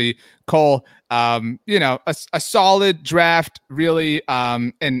everybody. Cole, a solid draft, really,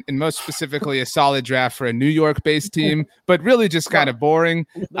 and most specifically a solid draft for a New York-based team, but really just kind of boring.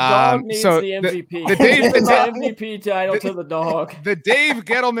 The dog needs the MVP. The MVP title to the dog. The Dave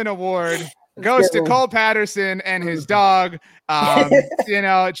Gettleman Award goes to Cole Patterson and his dog.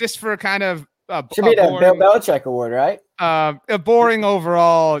 Just for kind of should be the Bill Belichick Award, right? A boring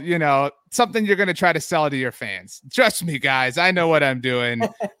overall, something you're going to try to sell to your fans. Trust me, guys. I know what I'm doing.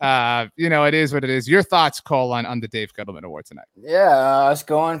 It is what it is. Your thoughts, Cole, on the Dave Gettleman Award tonight? Yeah, I was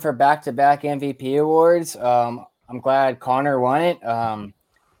going for back-to-back MVP awards. I'm glad Connor won it.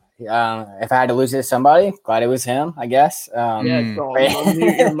 If I had to lose it to somebody, glad it was him, I guess.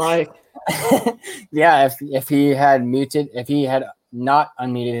 Unmute your mic. Yeah, if he had not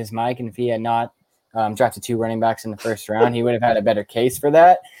unmuted his mic, and if he had not drafted 2 running backs in the 1st round, he would have had a better case for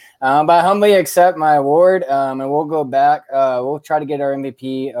that. But I humbly accept my award, and we'll go back. We'll try to get our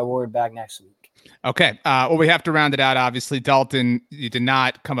MVP award back next week. Okay. Well, we have to round it out. Obviously, Dalton, you did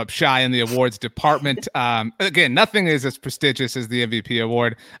not come up shy in the awards department. Again, nothing is as prestigious as the MVP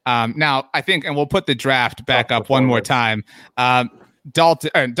award. Now, I think, and we'll put the draft back up one more time.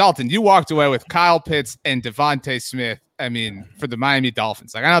 Dalton, you walked away with Kyle Pitts and Devontae Smith. I mean, for the Miami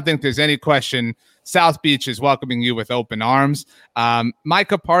Dolphins. I don't think there's any question South Beach is welcoming you with open arms.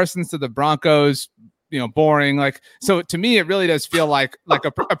 Micah Parsons to the Broncos, boring. So to me, it really does feel like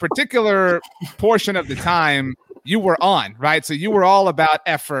a particular portion of the time you were on, right? So you were all about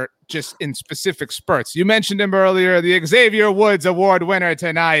effort, just in specific spurts. You mentioned him earlier. The Xavier Woods Award winner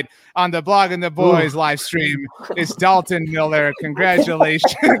tonight on the Blogging the Boys live stream is Dalton Miller.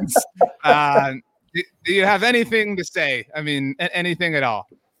 Congratulations. Do you have anything to say? I mean, anything at all?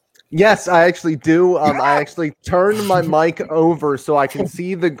 Yes, I actually do. I actually turned my mic over so I can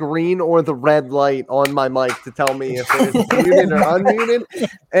see the green or the red light on my mic to tell me if it is muted or unmuted.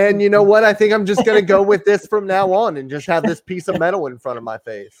 And you know what? I think I'm just going to go with this from now on and just have this piece of metal in front of my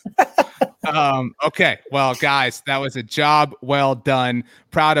face. Okay. Well, guys, that was a job well done.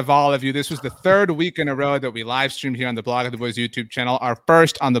 Proud of all of you. This was the third week in a row that we live streamed here on the Blog of the Boys YouTube channel, our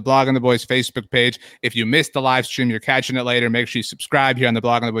first on the Blog of the Boys Facebook page. If you missed the live stream, you're catching it later. Make sure you subscribe here on the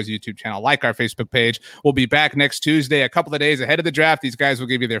Blog of the Boys YouTube channel, like our Facebook page. We'll be back next Tuesday, a couple of days ahead of the draft. These guys will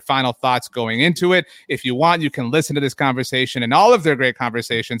give you their final thoughts going into it. If you want, you can listen to this conversation and all of their great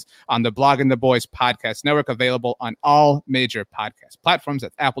conversations on the Blog and the Boys podcast network, available on all major podcast platforms.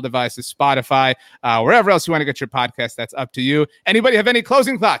 That's Apple devices, Spotify, wherever else you want to get your podcast. That's up to you. Anybody have any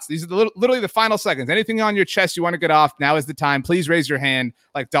closing thoughts? These are literally the final seconds. Anything on your chest you want to get off? Now is the time. Please raise your hand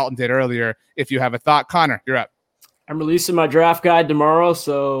like Dalton did earlier if you have a thought. Connor, you're up. I'm releasing my draft guide tomorrow,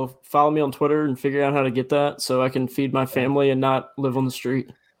 so follow me on Twitter and figure out how to get that so I can feed my family and not live on the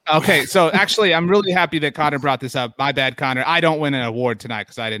street. Okay, so actually, I'm really happy that Connor brought this up. My bad, Connor. I don't win an award tonight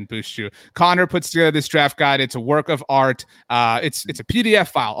because I didn't boost you. Connor puts together this draft guide. It's a work of art. It's a PDF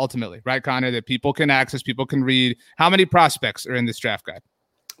file, ultimately, right, Connor, that people can access, people can read. How many prospects are in this draft guide?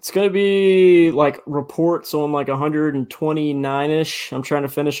 It's going to be like reports on like 129-ish. I'm trying to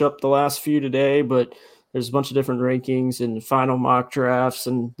finish up the last few today, but there's a bunch of different rankings and final mock drafts,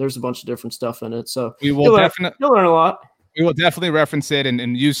 and there's a bunch of different stuff in it. So you'll learn a lot. We will definitely reference it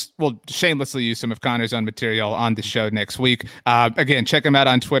and shamelessly use some of Connor's own material on the show next week. Again, check him out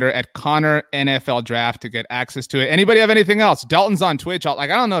on Twitter at Connor NFL Draft to get access to it. Anybody have anything else? Dalton's on Twitch. I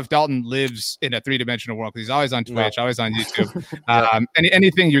don't know if Dalton lives in a three-dimensional world because he's always on Twitch, always on YouTube.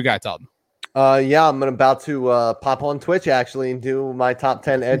 Anything you got, Dalton? Yeah, I'm about to pop on Twitch actually and do my top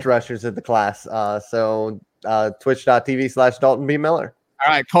 10 edge rushers of the class. So twitch.tv/Dalton B. Miller.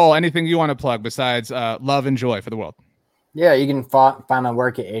 All right, Cole, anything you want to plug besides love and joy for the world? Yeah, you can find my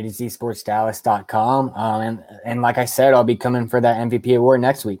work at A2ZSportsDallas.com. And like I said, I'll be coming for that MVP award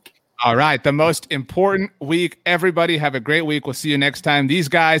next week. All right, the most important week. Everybody have a great week. We'll see you next time. These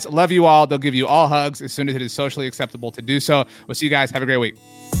guys love you all. They'll give you all hugs as soon as it is socially acceptable to do so. We'll see you guys. Have a great week.